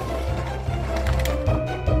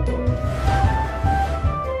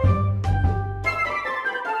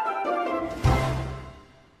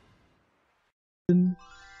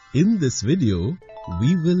 In this video,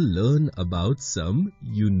 we will learn about some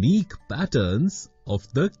unique patterns of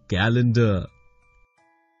the calendar.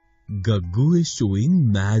 Gaggu is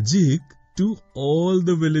showing magic to all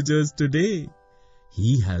the villagers today.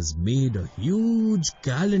 He has made a huge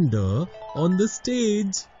calendar on the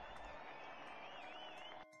stage.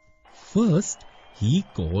 First, he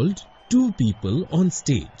called 2 people on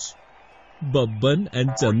stage. Babban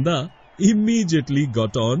and Chanda immediately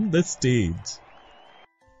got on the stage.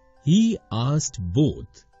 He asked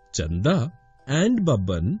both Chanda and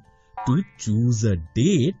Babban to choose a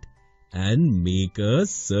date and make a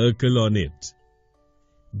circle on it.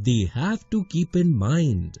 They have to keep in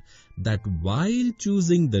mind that while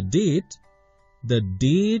choosing the date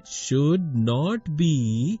should not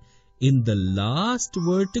be in the last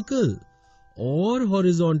vertical or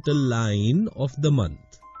horizontal line of the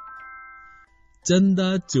month. Chanda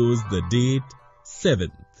chose the date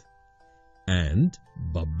 7th and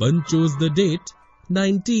Babban chose the date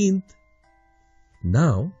 19th.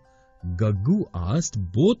 Now, Gaggu asked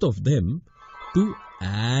both of them to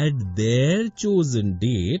add their chosen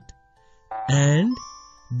date and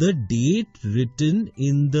the date written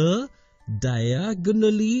in the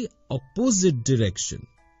diagonally opposite direction.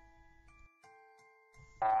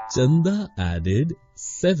 Chanda added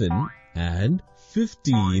 7 and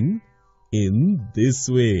 15 in this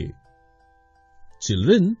way.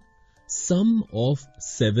 Children, sum of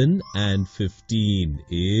 7 and 15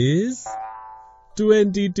 is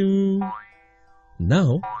 22.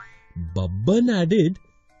 Now, Babban added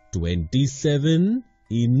 27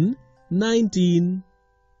 in 19.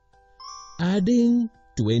 Adding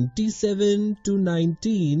 27 to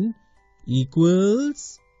 19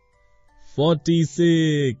 equals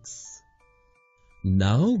 46.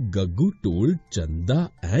 Now Gaggu told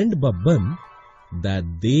Chanda and Babban that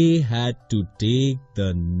they had to take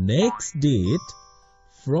the next date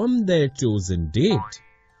from their chosen date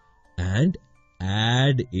and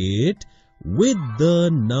add it with the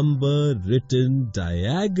number written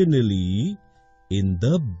diagonally in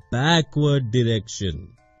the backward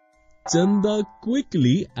direction. Chanda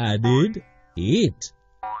quickly added 8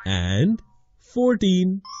 and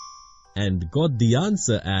 14 and got the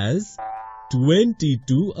answer as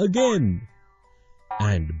 22 again.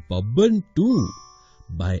 And Babban too,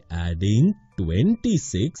 by adding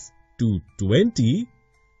 26 to 20,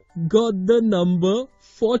 got the number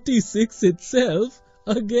 46 itself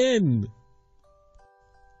again.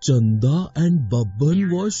 Chanda and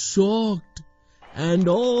Babban were shocked, and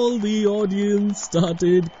all the audience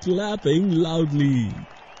started clapping loudly.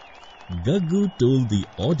 Gaggu told the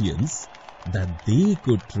audience that they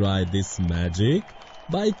could try this magic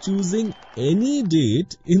by choosing any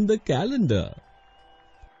date in the calendar.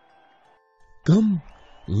 Come,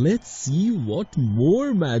 let's see what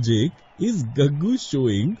more magic is Gaggu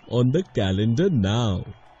showing on the calendar now.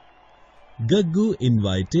 Gaggu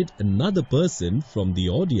invited another person from the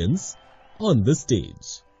audience on the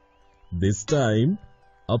stage. This time,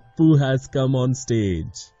 Appu has come on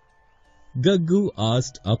stage. Gaggu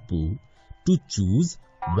asked Appu to choose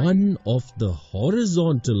one of the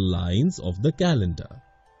horizontal lines of the calendar.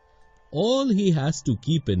 All he has to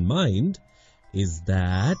keep in mind is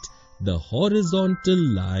that the horizontal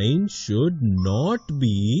line should not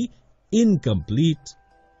be incomplete.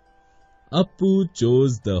 Appu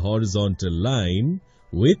chose the horizontal line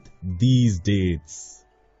with these dates.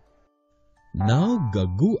 Now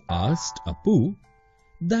Gaggu asked Appu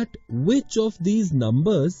that which of these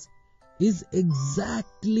numbers is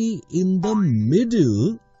exactly in the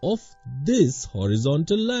middle of this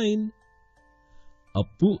horizontal line.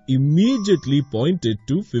 Appu immediately pointed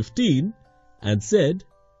to 15 and said,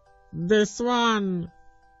 "This one."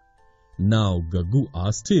 Now Gaggu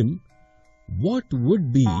asked him, what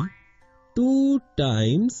would be 2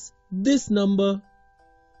 times this number?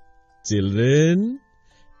 Children,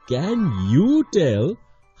 can you tell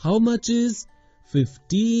how much is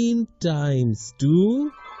 15 times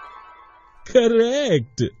 2?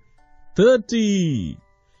 Correct! 30.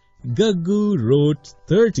 Gaggu wrote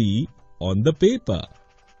 30 on the paper.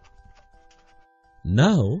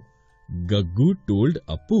 Now, Gaggu told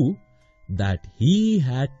Appu that he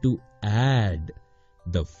had to add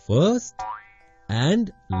the first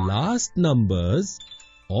and last numbers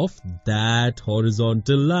of that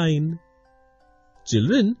horizontal line.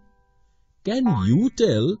 Children, can you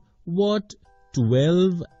tell what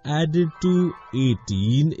 12 added to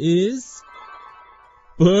 18 is?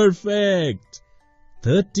 Perfect!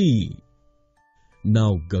 30.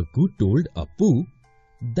 Now Gaggu told Appu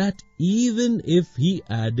that even if he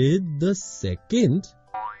added the second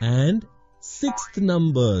and sixth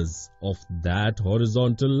numbers of that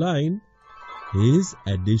horizontal line, his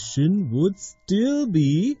addition would still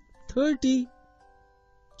be 30.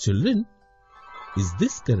 Children, is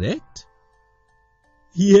this correct?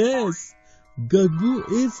 Yes, Gaggu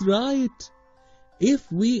is right.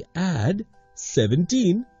 If we add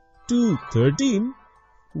 17 to 13,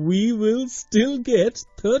 we will still get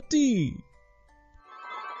 30.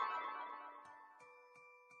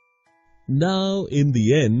 Now, in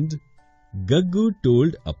the end, Gaggu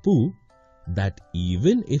told Appu that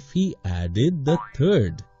even if he added the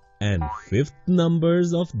third and fifth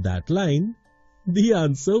numbers of that line, the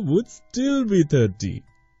answer would still be 30.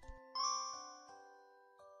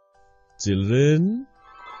 Children,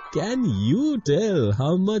 can you tell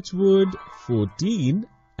how much would 14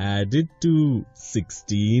 added to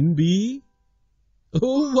 16 be?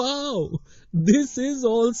 Oh wow! This is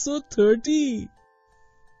also 30.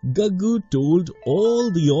 Gaggu told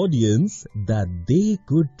all the audience that they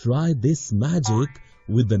could try this magic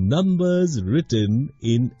with the numbers written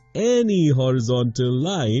in any horizontal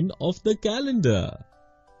line of the calendar.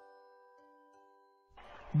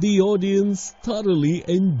 The audience thoroughly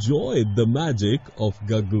enjoyed the magic of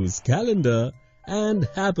Gaggu's calendar and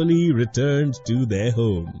happily returned to their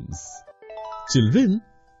homes. Children,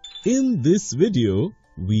 in this video,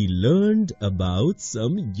 we learned about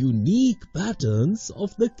some unique patterns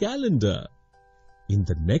of the calendar. In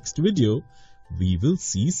the next video, we will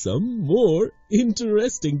see some more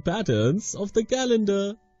interesting patterns of the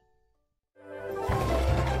calendar.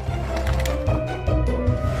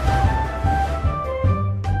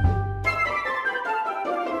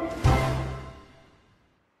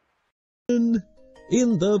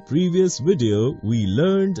 In the previous video, we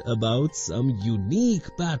learned about some unique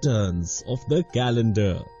patterns of the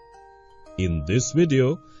calendar. In this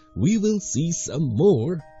video, we will see some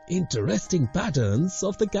more interesting patterns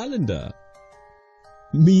of the calendar.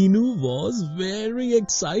 Meenu was very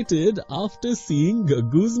excited after seeing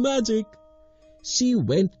Gaggu's magic. She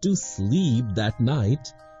went to sleep that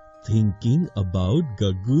night thinking about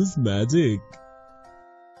Gaggu's magic.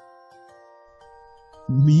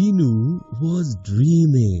 Meenu was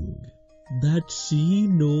dreaming that she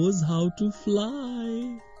knows how to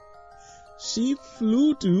fly. She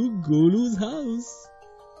flew to Golu's house.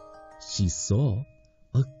 She saw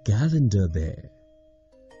a calendar there.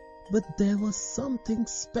 But there was something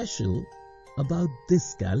special about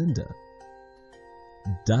this calendar.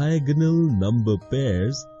 Diagonal number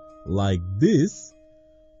pairs like this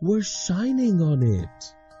were shining on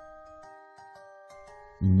it.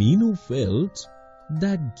 Meenu felt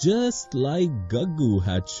that just like Gaggu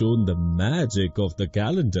had shown the magic of the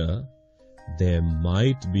calendar, there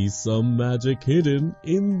might be some magic hidden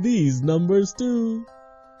in these numbers too.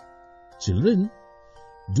 Children,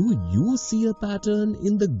 do you see a pattern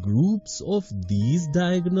in the groups of these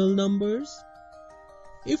diagonal numbers?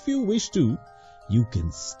 If you wish to, you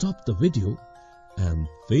can stop the video and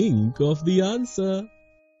think of the answer.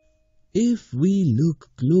 If we look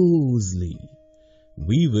closely,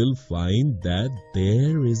 we will find that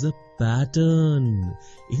there is a pattern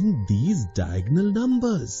in these diagonal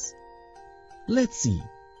numbers. Let's see.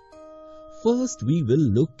 First, we will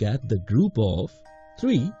look at the group of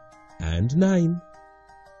 3 and 9.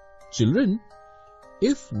 Children,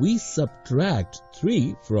 if we subtract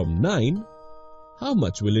 3 from 9, how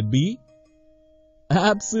much will it be?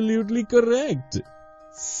 Absolutely correct.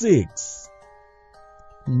 6.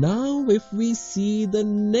 Now, if we see the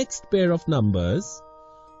next pair of numbers,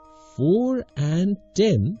 4 and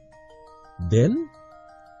 10, then,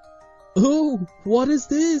 oh, what is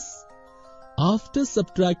this? After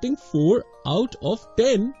subtracting 4 out of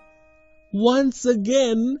 10, once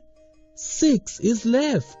again, 6 is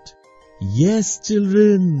left. Yes,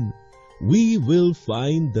 children, we will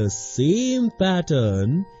find the same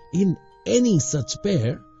pattern in any such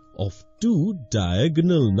pair of two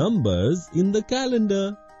diagonal numbers in the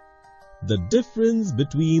calendar. The difference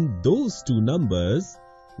between those two numbers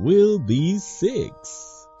will be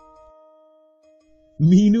 6.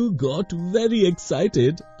 Meenu got very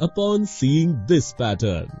excited upon seeing this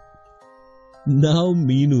pattern. Now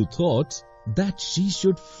Meenu thought that she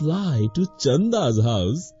should fly to Chanda's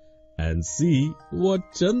house and see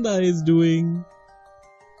what Chanda is doing.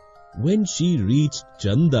 When she reached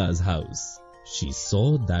Chanda's house, she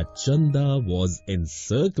saw that Chanda was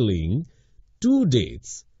encircling 2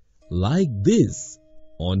 dates like this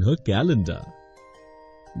on her calendar.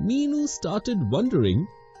 Meenu started wondering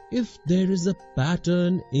if there is a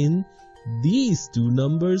pattern in these two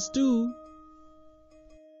numbers too.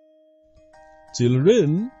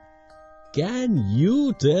 Children, can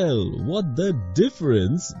you tell what the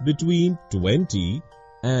difference between 20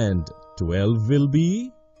 and 12 will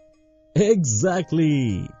be?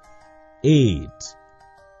 Exactly, 8.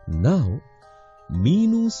 Now,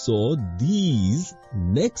 Meenu saw these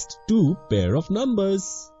next two pair of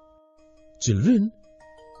numbers. Children,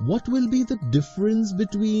 what will be the difference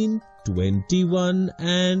between 21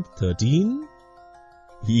 and 13?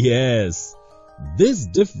 Yes, this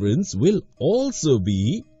difference will also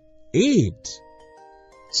be 8.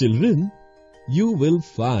 Children, you will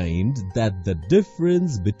find that the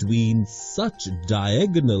difference between such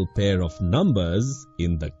diagonal pair of numbers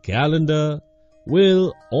in the calendar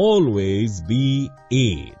will always be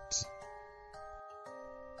 8.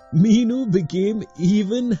 Meenu became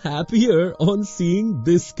even happier on seeing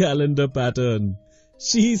this calendar pattern.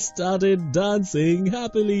 She started dancing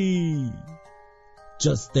happily.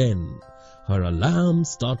 Just then, her alarm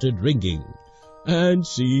started ringing and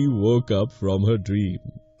she woke up from her dream.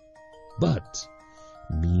 But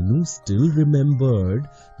Meenu still remembered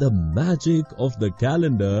the magic of the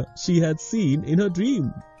calendar she had seen in her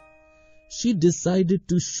dream. She decided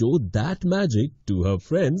to show that magic to her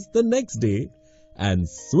friends the next day and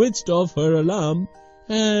switched off her alarm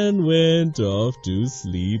and went off to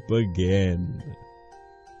sleep again.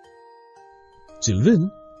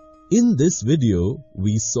 Children, in this video,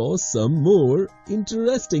 we saw some more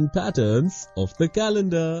interesting patterns of the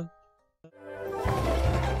calendar.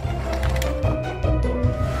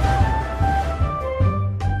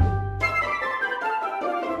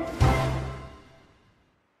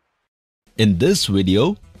 In this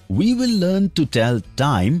video, we will learn to tell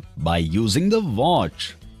time by using the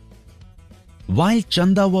watch. While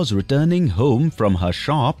Chanda was returning home from her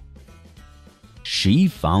shop, she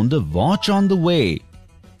found a watch on the way.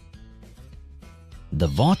 The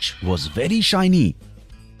watch was very shiny.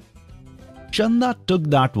 Chanda took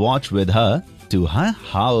that watch with her to her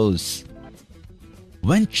house.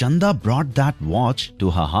 When Chanda brought that watch to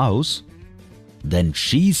her house, then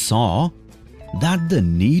she saw that the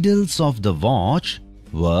needles of the watch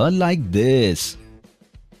were like this.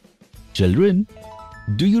 Children,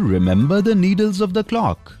 do you remember the needles of the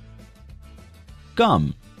clock?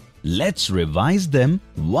 Come, let's revise them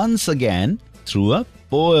once again through a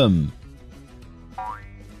poem.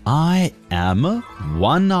 I am a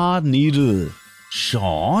 1-hour needle,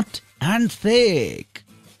 short and thick.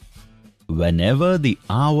 Whenever the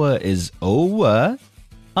hour is over,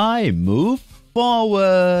 I move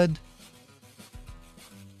forward.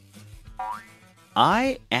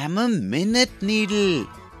 I am a minute needle,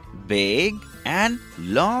 big and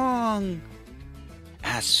long.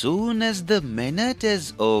 As soon as the minute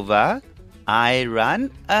is over, I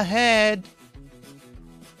run ahead.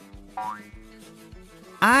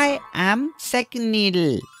 I am second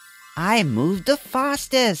needle. I move the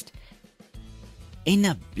fastest. In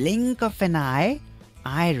a blink of an eye,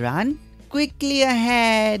 I run quickly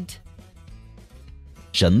ahead.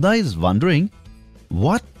 Chanda is wondering,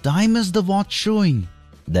 what time is the watch showing?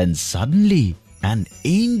 Then suddenly an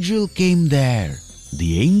angel came there.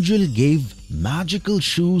 The angel gave magical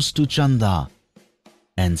shoes to Chanda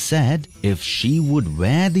and said if she would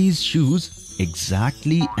wear these shoes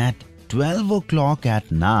exactly at 12 o'clock at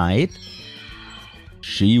night,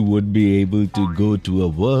 she would be able to go to a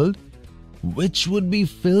world which would be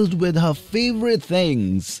filled with her favorite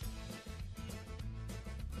things.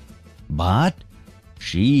 But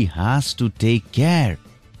she has to take care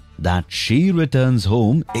that she returns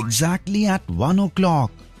home exactly at 1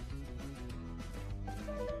 o'clock.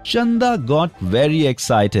 Chanda got very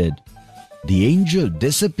excited. The angel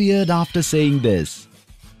disappeared after saying this.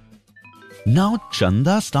 Now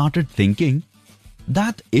Chanda started thinking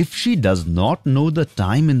that if she does not know the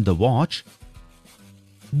time in the watch,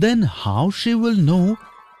 then how she will know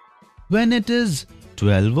when it is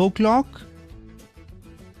 12 o'clock?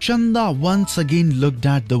 Chanda once again looked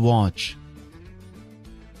at the watch.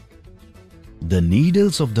 The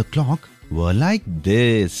needles of the clock were like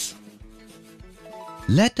this.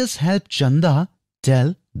 Let us help Chanda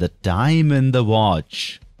tell the time in the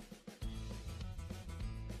watch.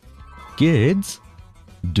 Kids,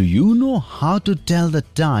 do you know how to tell the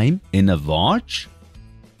time in a watch?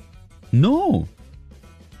 No.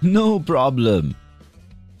 No problem.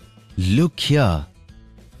 Look here.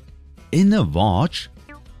 In a watch,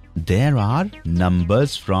 there are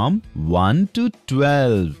numbers from 1 to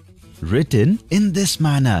 12 written in this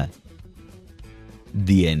manner.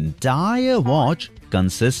 The entire watch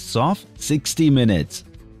consists of 60 minutes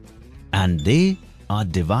and they are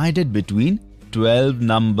divided between 12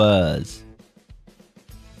 numbers.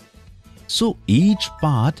 So each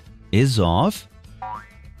part is of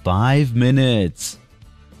 5 minutes.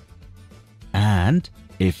 And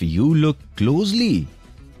if you look closely,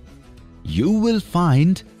 you will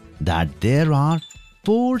find that there are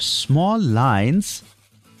 4 small lines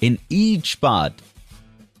in each part.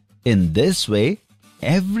 In this way,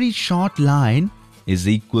 every short line is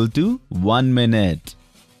equal to 1 minute.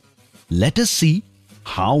 Let us see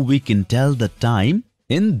how we can tell the time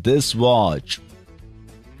in this watch.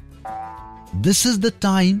 This is the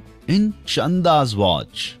time in Chanda's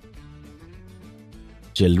watch.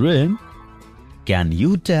 Children, can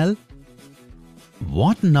you tell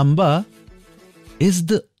what number is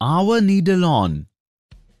the hour needle on?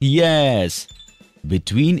 Yes,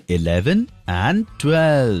 between 11 and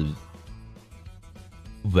 12.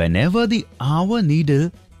 Whenever the hour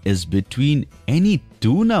needle is between any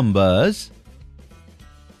two numbers,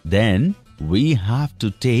 then we have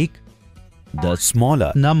to take the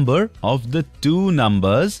smaller number of the two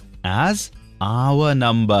numbers as our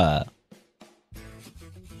number.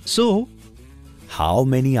 So, how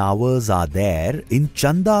many hours are there in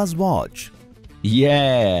Chanda's watch?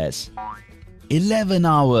 yes, 11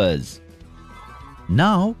 hours.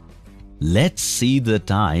 Now, let's see the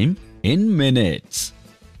time in minutes.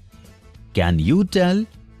 Can you tell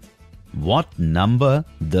what number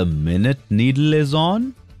the minute needle is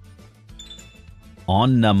on?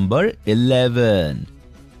 On number 11.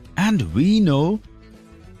 And we know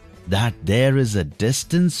that there is a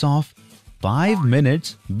distance of 5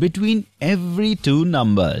 minutes between every two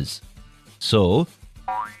numbers. So,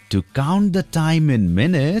 to count the time in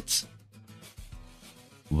minutes,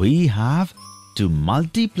 we have to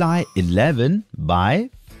multiply 11 by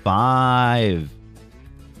 5.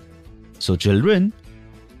 So children,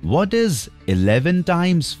 what is 11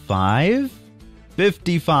 times 5?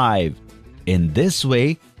 55. In this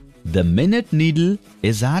way, the minute needle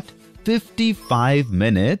is at 55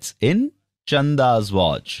 minutes in Chanda's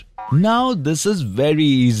watch. Now this is very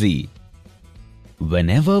easy.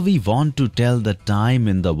 Whenever we want to tell the time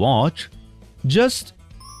in the watch, just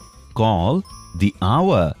call the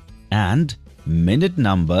hour and minute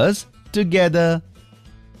numbers together.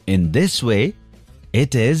 In this way,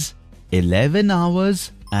 it is 11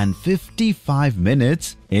 hours and 55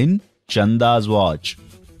 minutes in Chanda's watch.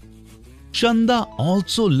 Chanda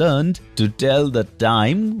also learned to tell the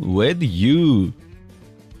time with you.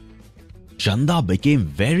 Chanda became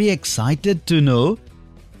very excited to know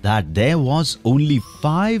that there was only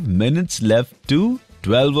 5 minutes left to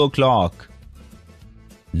 12 o'clock.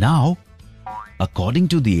 Now, according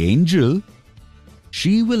to the angel,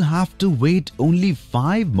 she will have to wait only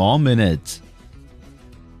 5 more minutes.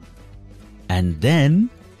 And then,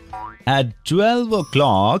 at 12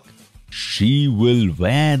 o'clock, she will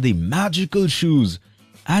wear the magical shoes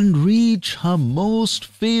and reach her most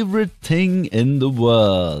favorite thing in the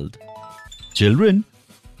world. Children,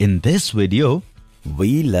 in this video,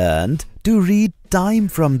 We learned to read time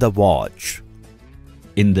from the watch.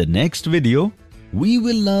 in the next video, we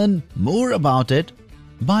will learn more about it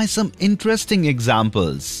by some interesting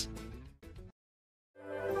examples.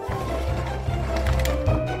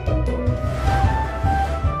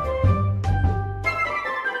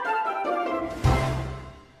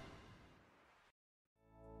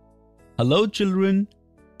 Hello children,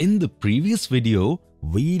 in the previous video,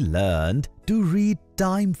 We learned to read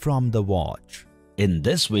time from the watch. in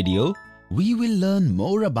this video, we will learn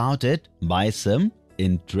more about it by some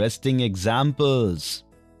interesting examples.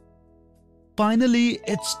 Finally,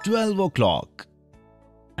 it's 12 o'clock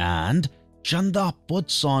and Chanda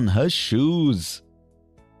puts on her shoes.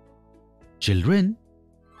 Children,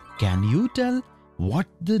 can you tell what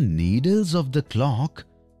the needles of the clock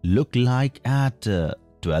look like at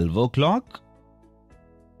 12 o'clock?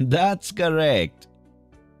 That's correct.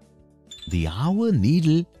 The hour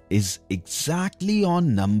needle is exactly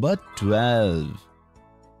on number 12.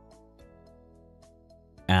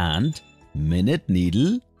 And minute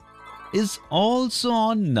needle is also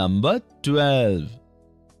on number 12.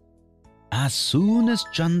 As soon as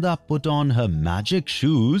Chanda put on her magic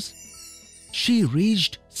shoes, she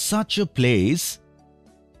reached such a place.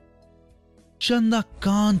 Chanda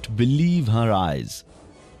can't believe her eyes.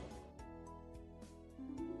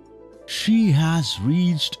 She has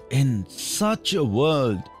reached in such a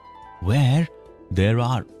world where there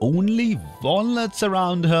are only walnuts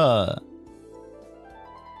around her.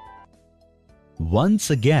 Once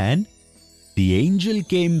again, the angel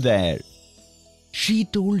came there. She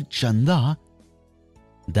told Chanda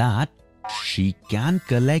that she can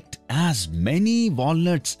collect as many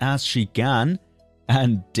walnuts as she can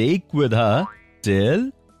and take with her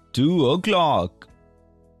till 2 o'clock.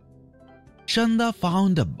 Chanda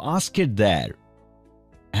found a basket there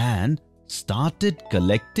and started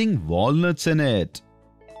collecting walnuts in it.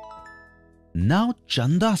 Now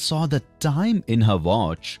Chanda saw the time in her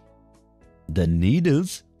watch. The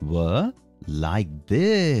needles were like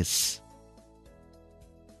this.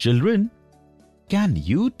 Children, can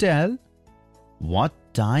you tell what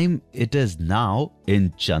time it is now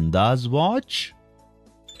in Chanda's watch?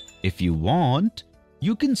 If you want,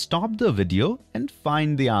 you can stop the video and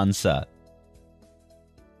find the answer.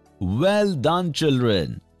 Well done,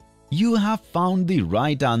 children. You have found the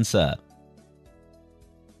right answer.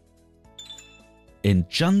 In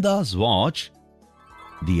Chanda's watch,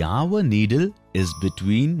 the hour needle is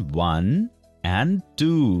between 1 and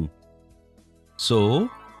 2. So,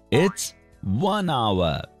 it's 1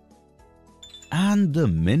 hour. And the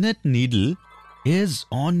minute needle is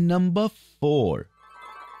on number 4.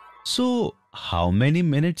 So, how many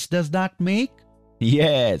minutes does that make?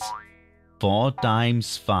 Yes, 4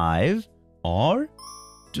 times 5 or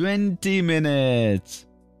 20 minutes.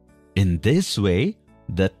 In this way,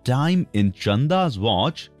 the time in Chanda's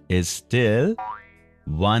watch is still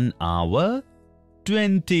 1 hour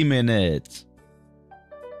 20 minutes.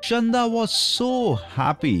 Chanda was so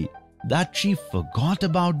happy that she forgot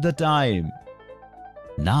about the time.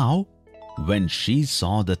 Now, when she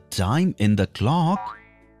saw the time in the clock,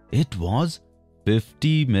 it was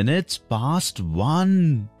 50 minutes past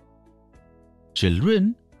 1.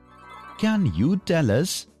 Children, can you tell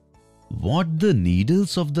us what the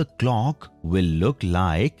needles of the clock will look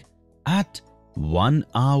like at 1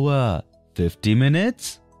 hour 50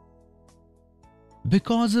 minutes?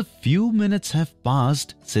 Because a few minutes have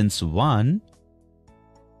passed since 1,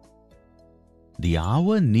 the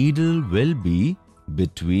hour needle will be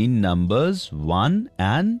between numbers 1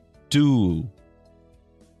 and 2.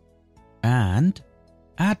 And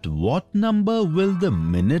at what number will the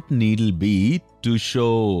minute needle be to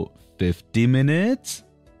show 50 minutes?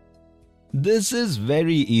 This is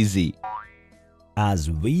very easy. As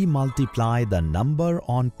we multiply the number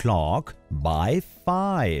on clock by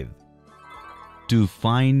 5. To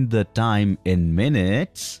find the time in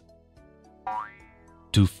minutes,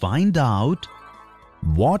 to find out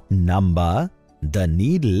What number the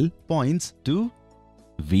needle points to,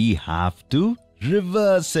 we have to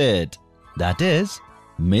reverse it. That is,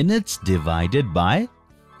 minutes divided by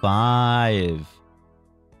 5.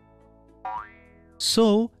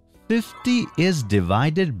 So, 50 is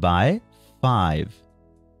divided by 5.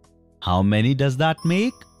 How many does that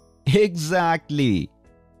make? Exactly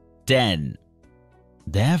 10.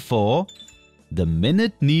 Therefore, the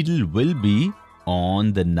minute needle will be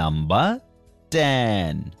on the number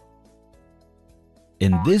 10.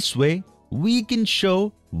 In this way, we can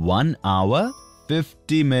show 1 hour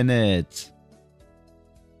 50 minutes.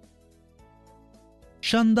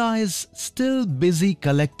 Chanda is still busy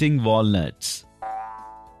collecting walnuts.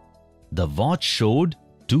 The watch showed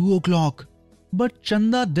 2 o'clock, but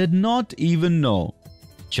Chanda did not even know.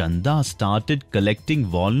 Chanda started collecting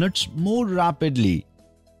walnuts more rapidly.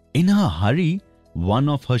 In her hurry, one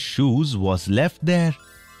of her shoes was left there.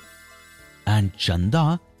 And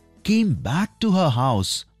Chanda came back to her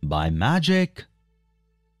house by magic.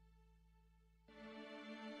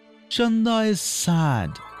 Chanda is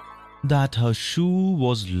sad that her shoe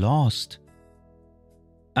was lost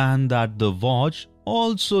and that the watch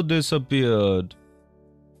also disappeared.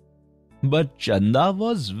 But Chanda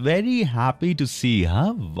was very happy to see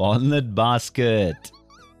her walnut basket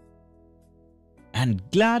and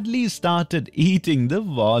gladly started eating the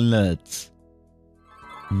walnuts.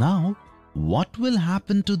 Now, what will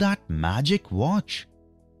happen to that magic watch?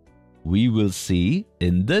 We will see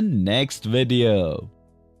in the next video.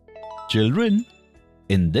 Children,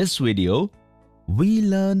 in this video, we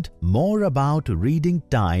learned more about reading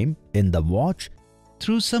time in the watch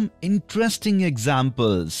through some interesting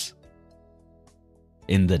examples.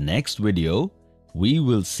 In the next video, we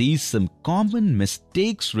will see some common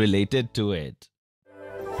mistakes related to it.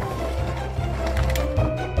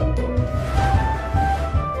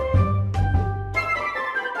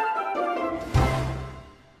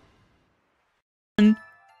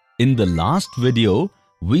 In the last video,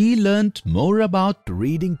 we learnt more about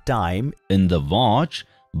reading time in the watch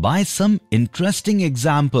by some interesting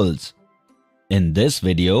examples. In this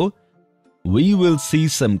video, we will see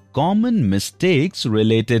some common mistakes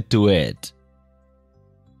related to it.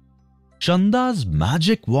 Chanda's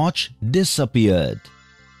magic watch disappeared.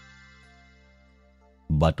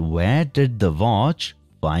 But where did the watch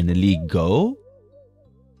finally go?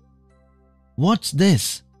 What's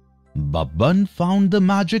this? Babban found the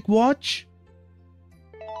magic watch?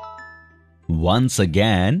 Once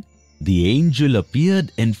again, the angel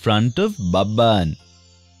appeared in front of Babban.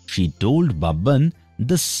 She told Babban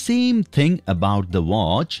the same thing about the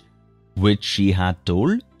watch which she had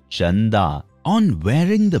told Chanda. On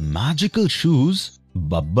wearing the magical shoes,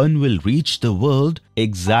 Babban will reach the world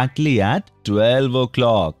exactly at 12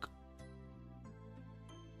 o'clock,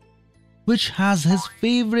 which has his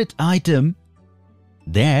favorite item.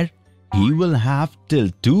 There, he will have till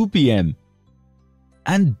 2 p.m.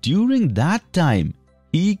 And during that time,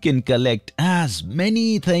 he can collect as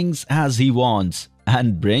many things as he wants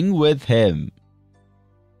and bring with him.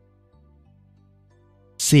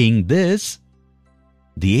 Saying this,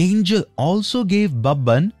 the angel also gave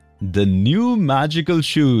Babban the new magical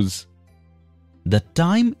shoes. The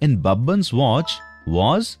time in Babban's watch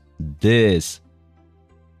was this.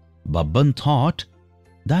 Babban thought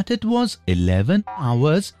that it was 11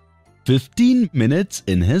 hours 15 minutes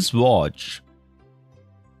in his watch.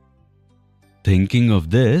 Thinking of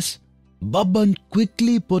this, Babban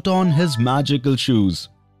quickly put on his magical shoes.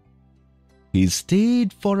 He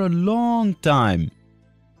stayed for a long time,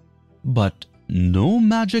 but no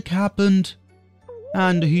magic happened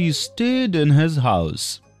and he stayed in his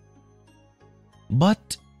house.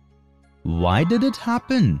 But why did it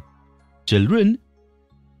happen? Children,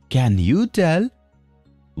 can you tell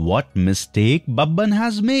what mistake Babban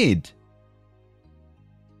has made?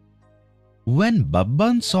 When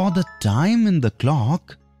Babban saw the time in the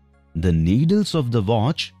clock, the needles of the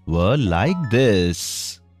watch were like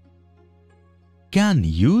this. Can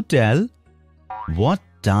you tell what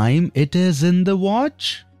time it is in the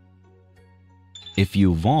watch? If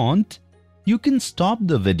you want, you can stop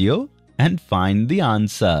the video and find the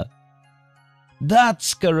answer.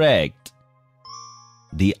 That's correct.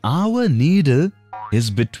 The hour needle is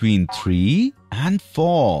between 3 and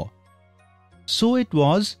 4. So it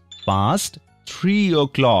was past 3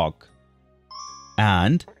 o'clock.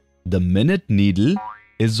 And the minute needle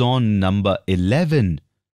is on number 11.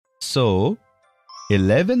 So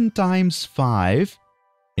 11 times 5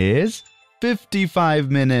 is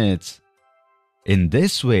 55 minutes. In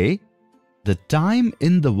this way, the time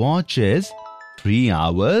in the watch is 3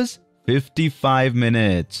 hours 55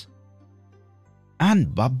 minutes. And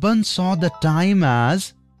Babban saw the time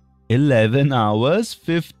as 11 hours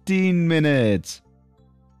 15 minutes.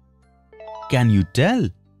 Can you tell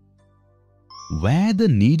where the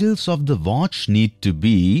needles of the watch need to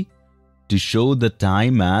be to show the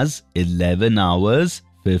time as 11 hours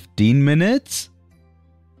 15 minutes?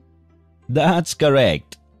 That's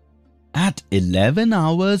correct. At 11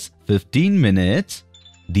 hours 15 minutes,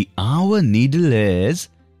 the hour needle is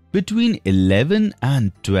between 11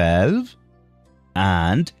 and 12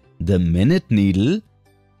 and the minute needle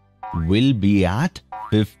will be at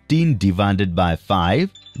 15 divided by 5,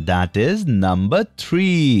 that is number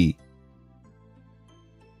 3.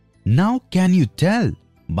 Now can you tell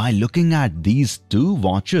by looking at these two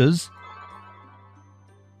watches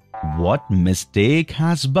what mistake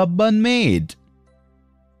has Babban made?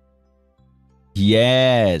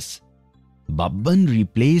 Yes, Babban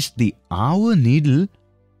replaced the hour needle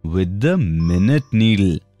with the minute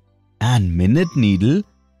needle and minute needle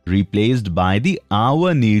replaced by the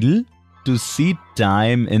hour needle to see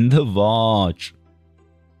time in the watch.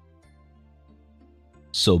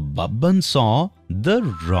 So Babban saw the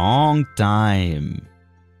wrong time.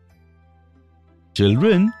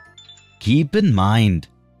 Children, keep in mind,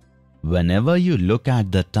 whenever you look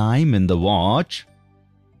at the time in the watch,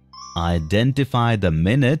 identify the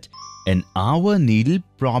minute and hour needle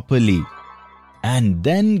properly and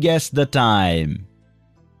then guess the time.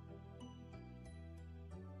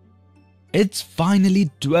 It's finally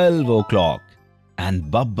 12 o'clock and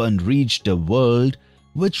Babban reached a world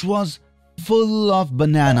which was full of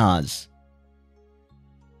bananas.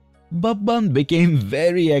 Babban became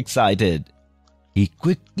very excited. He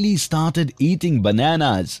quickly started eating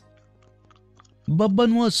bananas.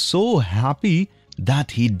 Babban was so happy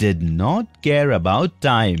that he did not care about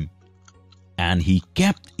time and he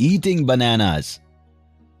kept eating bananas.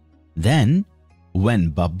 Then,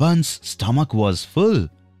 when Babban's stomach was full,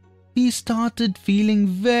 he started feeling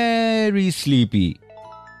very sleepy.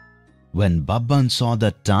 When Babban saw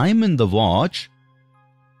the time in the watch,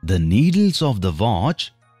 the needles of the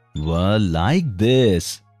watch were like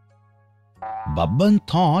this. Babban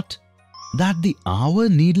thought that the hour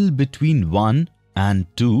needle between 1 and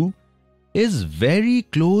 2 is very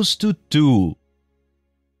close to 2.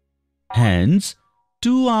 Hence,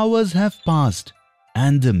 2 hours have passed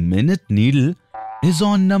and the minute needle is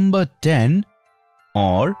on number 10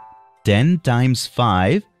 or 10 times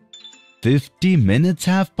 5, 50 minutes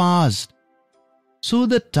have passed. So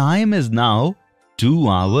the time is now 2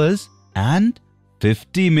 hours and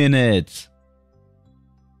 50 minutes.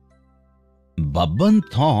 Babban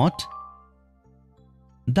thought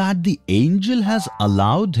that the angel has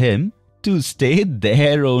allowed him to stay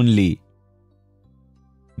there only,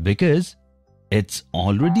 because it's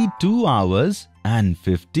already 2 hours and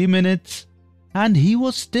 50 minutes and he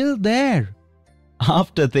was still there.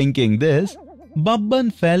 After thinking this,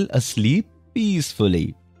 Babban fell asleep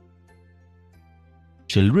peacefully.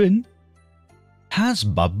 Children, has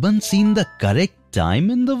Babban seen the correct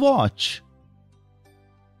time in the watch?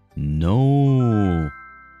 No.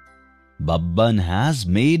 Babban has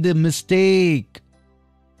made a mistake.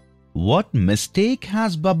 What mistake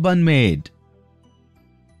has Babban made?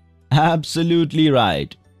 Absolutely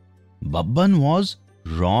right. Babban was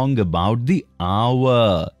wrong about the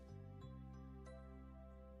hour.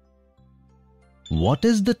 What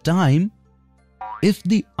is the time if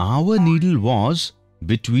the hour needle was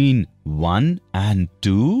between 1 and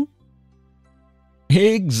 2?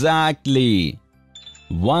 Exactly,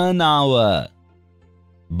 1 hour.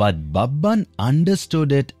 But Babban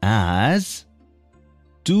understood it as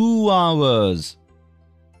 2 hours.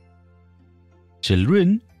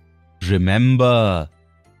 Children, remember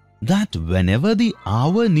that whenever the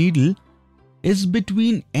hour needle is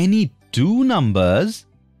between any two numbers,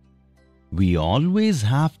 we always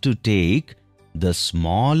have to take the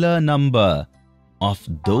smaller number of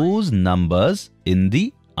those numbers in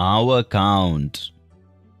the hour count.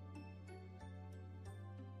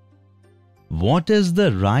 What is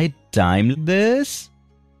the right time this?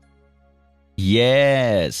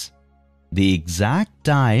 Yes, the exact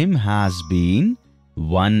time has been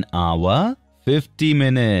 1 hour 50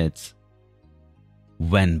 minutes.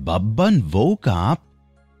 When Babban woke up,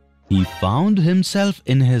 he found himself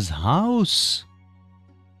in his house.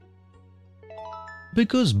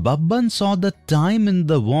 Because Babban saw the time in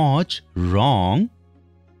the watch wrong,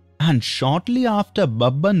 and shortly after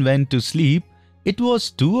Babban went to sleep, it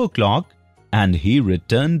was 2 o'clock and he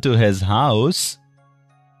returned to his house.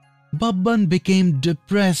 Babban became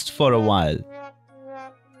depressed for a while.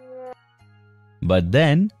 But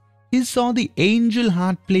then he saw the angel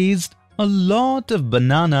had placed a lot of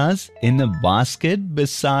bananas in a basket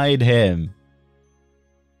beside him.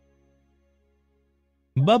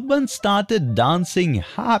 Babban started dancing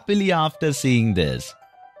happily after seeing this.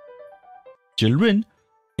 Children,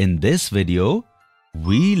 in this video,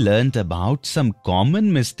 we learnt about some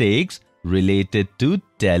common mistakes related to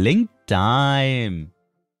telling time.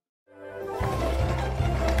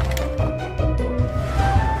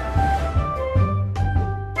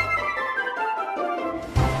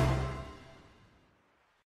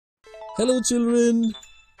 Hello children,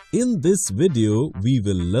 in this video we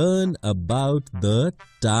will learn about the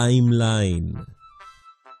timeline.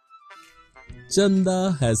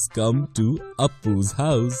 Chanda has come to Appu's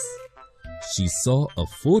house. She saw a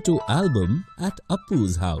photo album at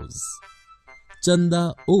Appu's house.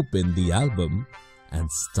 Chanda opened the album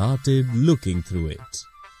and started looking through it.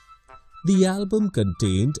 The album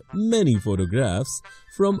contained many photographs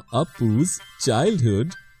from Appu's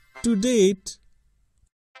childhood to date.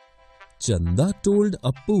 Chanda told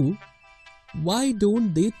Appu, why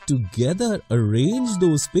don't they together arrange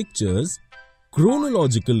those pictures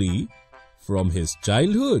chronologically from his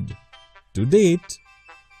childhood to date?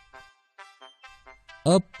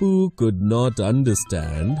 Appu could not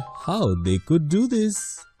understand how they could do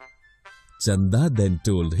this. Chanda then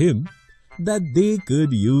told him that they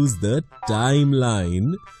could use the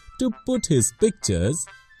timeline to put his pictures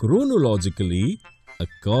chronologically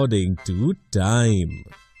according to time.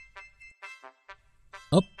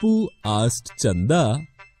 Appu asked Chanda,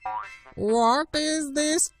 "What is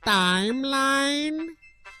this timeline?"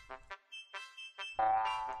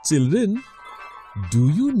 Children, do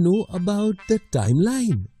you know about the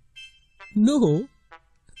timeline? No?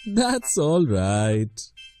 That's all right.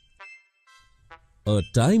 A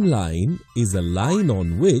timeline is a line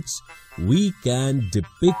on which we can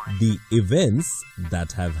depict the events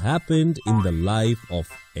that have happened in the life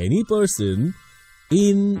of any person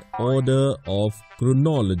in order of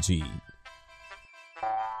chronology.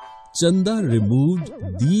 Chanda removed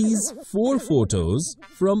these 4 photos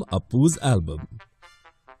from Appu's album.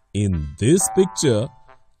 In this picture,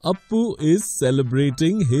 Appu is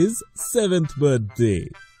celebrating his 7th birthday.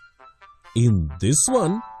 In this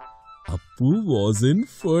one, Appu was in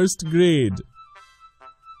 1st grade.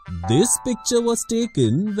 This picture was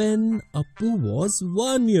taken when Appu was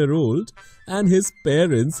 1 year old and his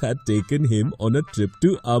parents had taken him on a trip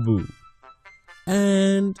to Abu.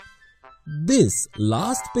 And this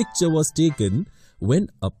last picture was taken when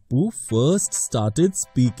Appu first started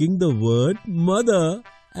speaking the word mother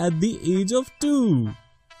at the age of 2.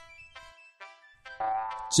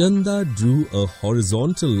 Chanda drew a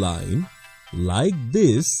horizontal line like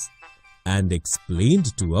this and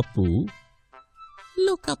explained to Appu,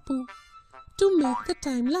 "Look, Appu, to make the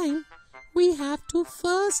timeline, we have to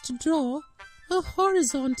first draw a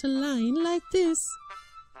horizontal line like this.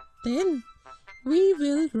 Then we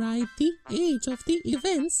will write the age of the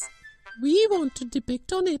events we want to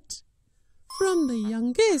depict on it, from the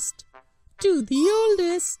youngest to the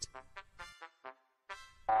oldest."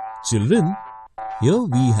 Children, here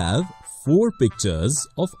we have 4 pictures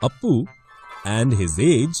of Appu and his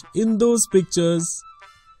age in those pictures.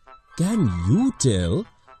 Can you tell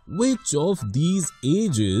which of these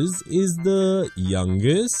ages is the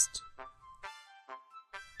youngest?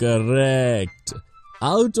 Correct!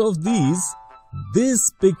 Out of these, this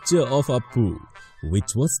picture of Appu,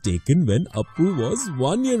 which was taken when Appu was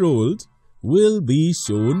 1 year old, will be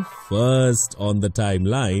shown first on the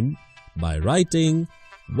timeline by writing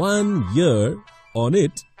 1 year on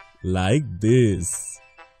it like this.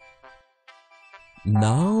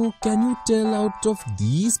 Now, can you tell out of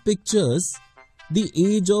these pictures the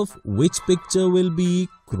age of which picture will be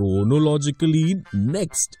chronologically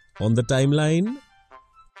next on the timeline?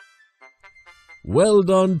 Well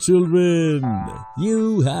done, children!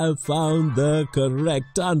 You have found the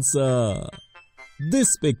correct answer.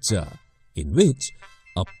 This picture, in which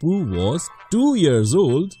Appu was 2 years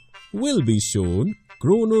old, will be shown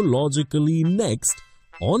chronologically next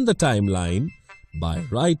on the timeline by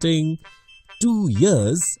writing 2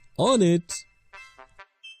 years on it.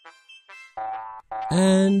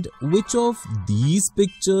 And which of these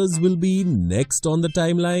pictures will be next on the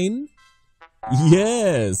timeline?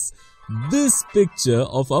 Yes, this picture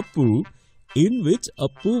of Appu, in which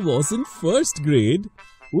Appu was in first grade,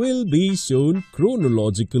 will be shown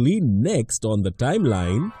chronologically next on the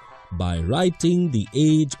timeline by writing the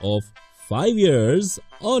age of 5 years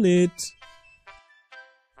on it.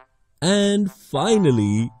 And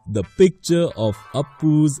finally, the picture of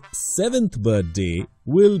Appu's 7th birthday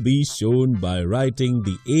will be shown by writing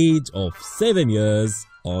the age of 7 years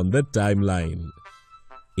on the timeline.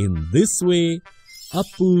 In this way,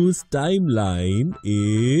 Appu's timeline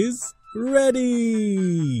is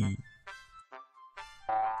ready.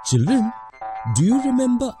 Children, do you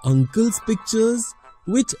remember Uncle's pictures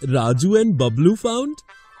which Raju and Bablu found?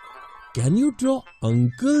 Can you draw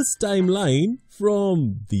Uncle's timeline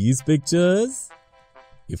from these pictures?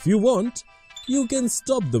 If you want, you can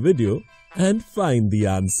stop the video and find the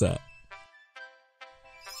answer.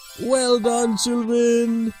 Well done,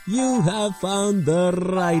 children! You have found the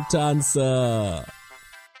right answer.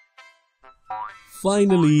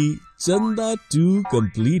 Finally, Chanda too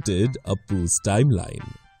completed Appu's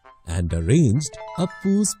timeline and arranged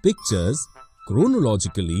Appu's pictures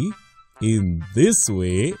chronologically in this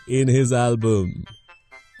way in his album.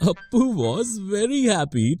 Appu was very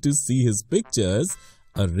happy to see his pictures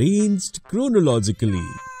arranged chronologically.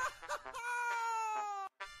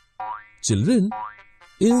 Children,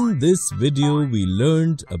 in this video we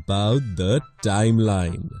learned about the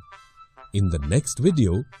timeline. In the next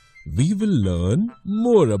video, we will learn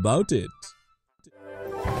more about it.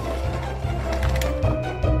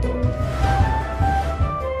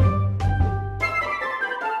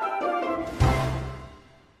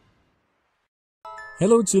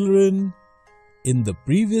 Hello children! In the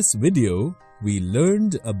previous video, we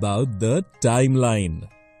learned about the timeline.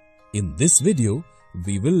 In this video,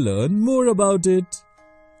 we will learn more about it.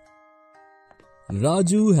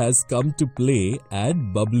 Raju has come to play at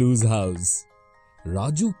Bablu's house.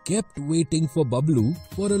 Raju kept waiting for Bablu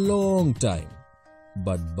for a long time.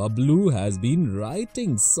 But Bablu has been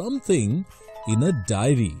writing something in a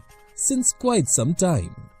diary since quite some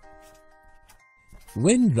time.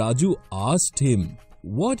 When Raju asked him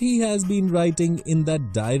what he has been writing in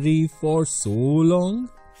that diary for so long,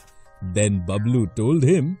 then Bablu told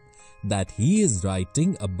him that he is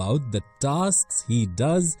writing about the tasks he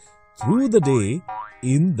does through the day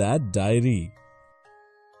in that diary.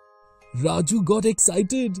 Raju got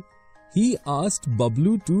excited. He asked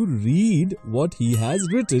Bablu to read what he has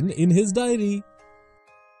written in his diary.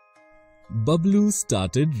 Bablu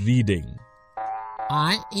started reading.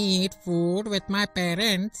 I eat food with my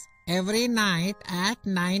parents every night at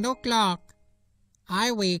 9 o'clock.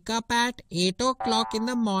 I wake up at 8 o'clock in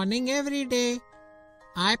the morning every day.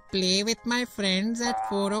 I play with my friends at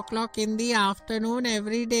 4 o'clock in the afternoon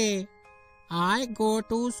every day. I go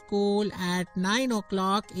to school at 9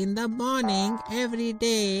 o'clock in the morning every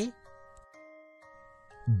day.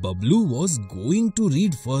 Bablu was going to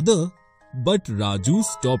read further, but Raju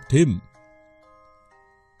stopped him.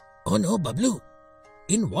 Oh no, Bablu!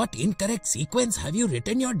 In what incorrect sequence have you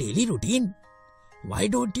written your daily routine? Why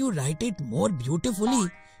don't you write it more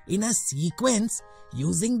beautifully in a sequence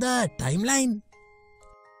using the timeline?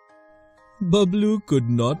 Bablu could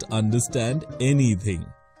not understand anything.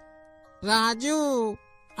 Raju,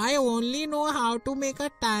 I only know how to make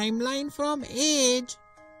a timeline from age.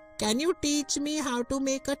 Can you teach me how to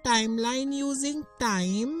make a timeline using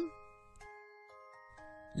time?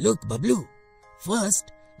 Look, Bablu,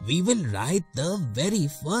 first we will write the very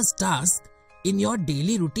first task in your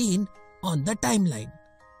daily routine on the timeline.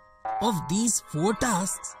 Of these 4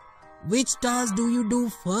 tasks, which task do you do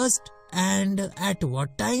first and at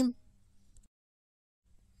what time?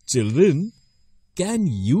 Children, can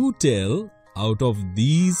you tell out of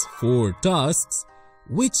these 4 tasks,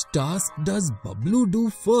 which task does Bablu do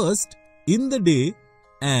first in the day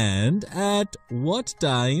and at what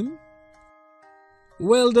time?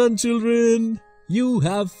 Well done, children! You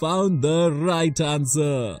have found the right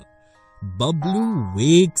answer. Bablu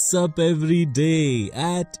wakes up every day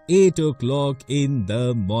at 8 o'clock in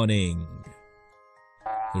the morning.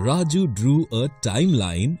 Raju drew a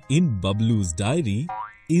timeline in Bablu's diary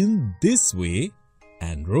in this way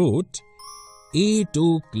and wrote 8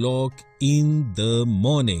 o'clock in the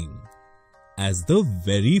morning as the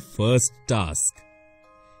very first task.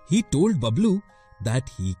 He told Bablu that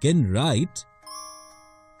he can write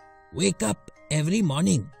Wake up every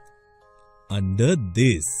morning. under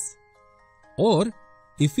this. Or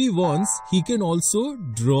if he wants, he can also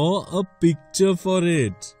draw a picture for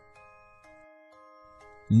it.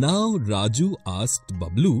 Now Raju asked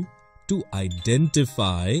Bablu to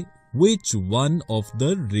identify which one of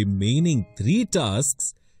the remaining 3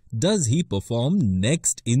 tasks does he perform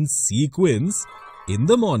next in sequence in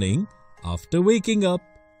the morning after waking up,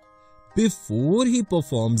 before he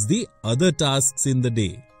performs the other tasks in the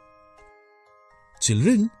day.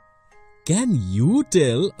 Children, can you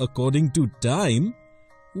tell according to time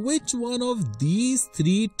which one of these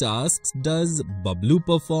 3 tasks does Bablu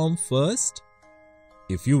perform first?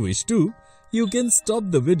 If you wish to, you can stop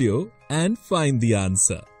the video and find the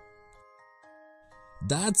answer.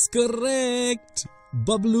 That's correct!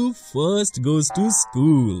 Bablu first goes to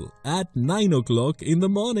school at 9 o'clock in the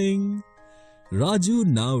morning. Raju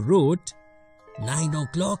now wrote 9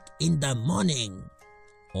 o'clock in the morning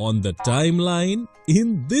on the timeline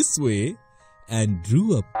in this way and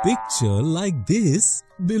drew a picture like this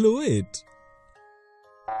below it.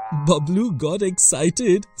 Bablu got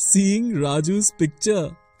excited seeing Raju's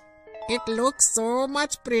picture. It looks so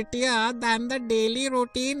much prettier than the daily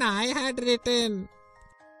routine I had written.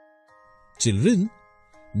 Children,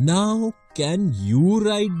 now can you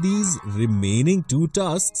write these remaining 2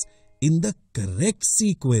 tasks in the correct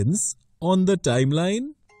sequence on the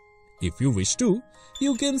timeline? If you wish to,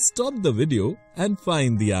 you can stop the video and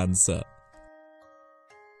find the answer.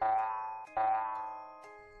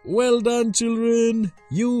 Well done, children!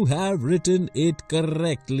 You have written it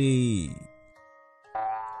correctly.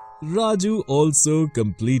 Raju also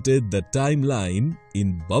completed the timeline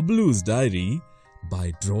in Bablu's diary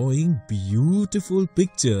by drawing beautiful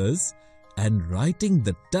pictures and writing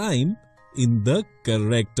the time in the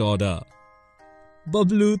correct order.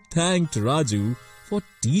 Bablu thanked Raju for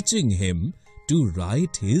teaching him to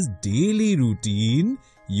write his daily routine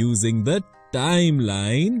using the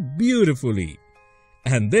timeline beautifully.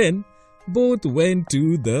 And then both went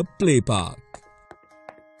to the play park.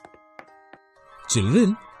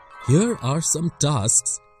 Children, here are some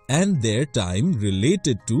tasks and their time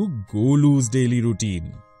related to Golu's daily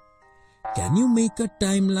routine. Can you make a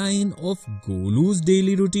timeline of Golu's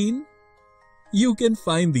daily routine? You can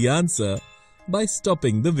find the answer by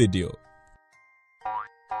stopping the video.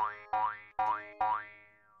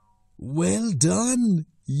 Well done!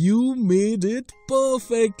 You made it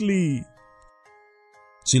perfectly!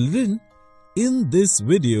 Children, in this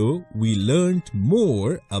video, we learnt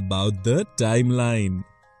more about the timeline.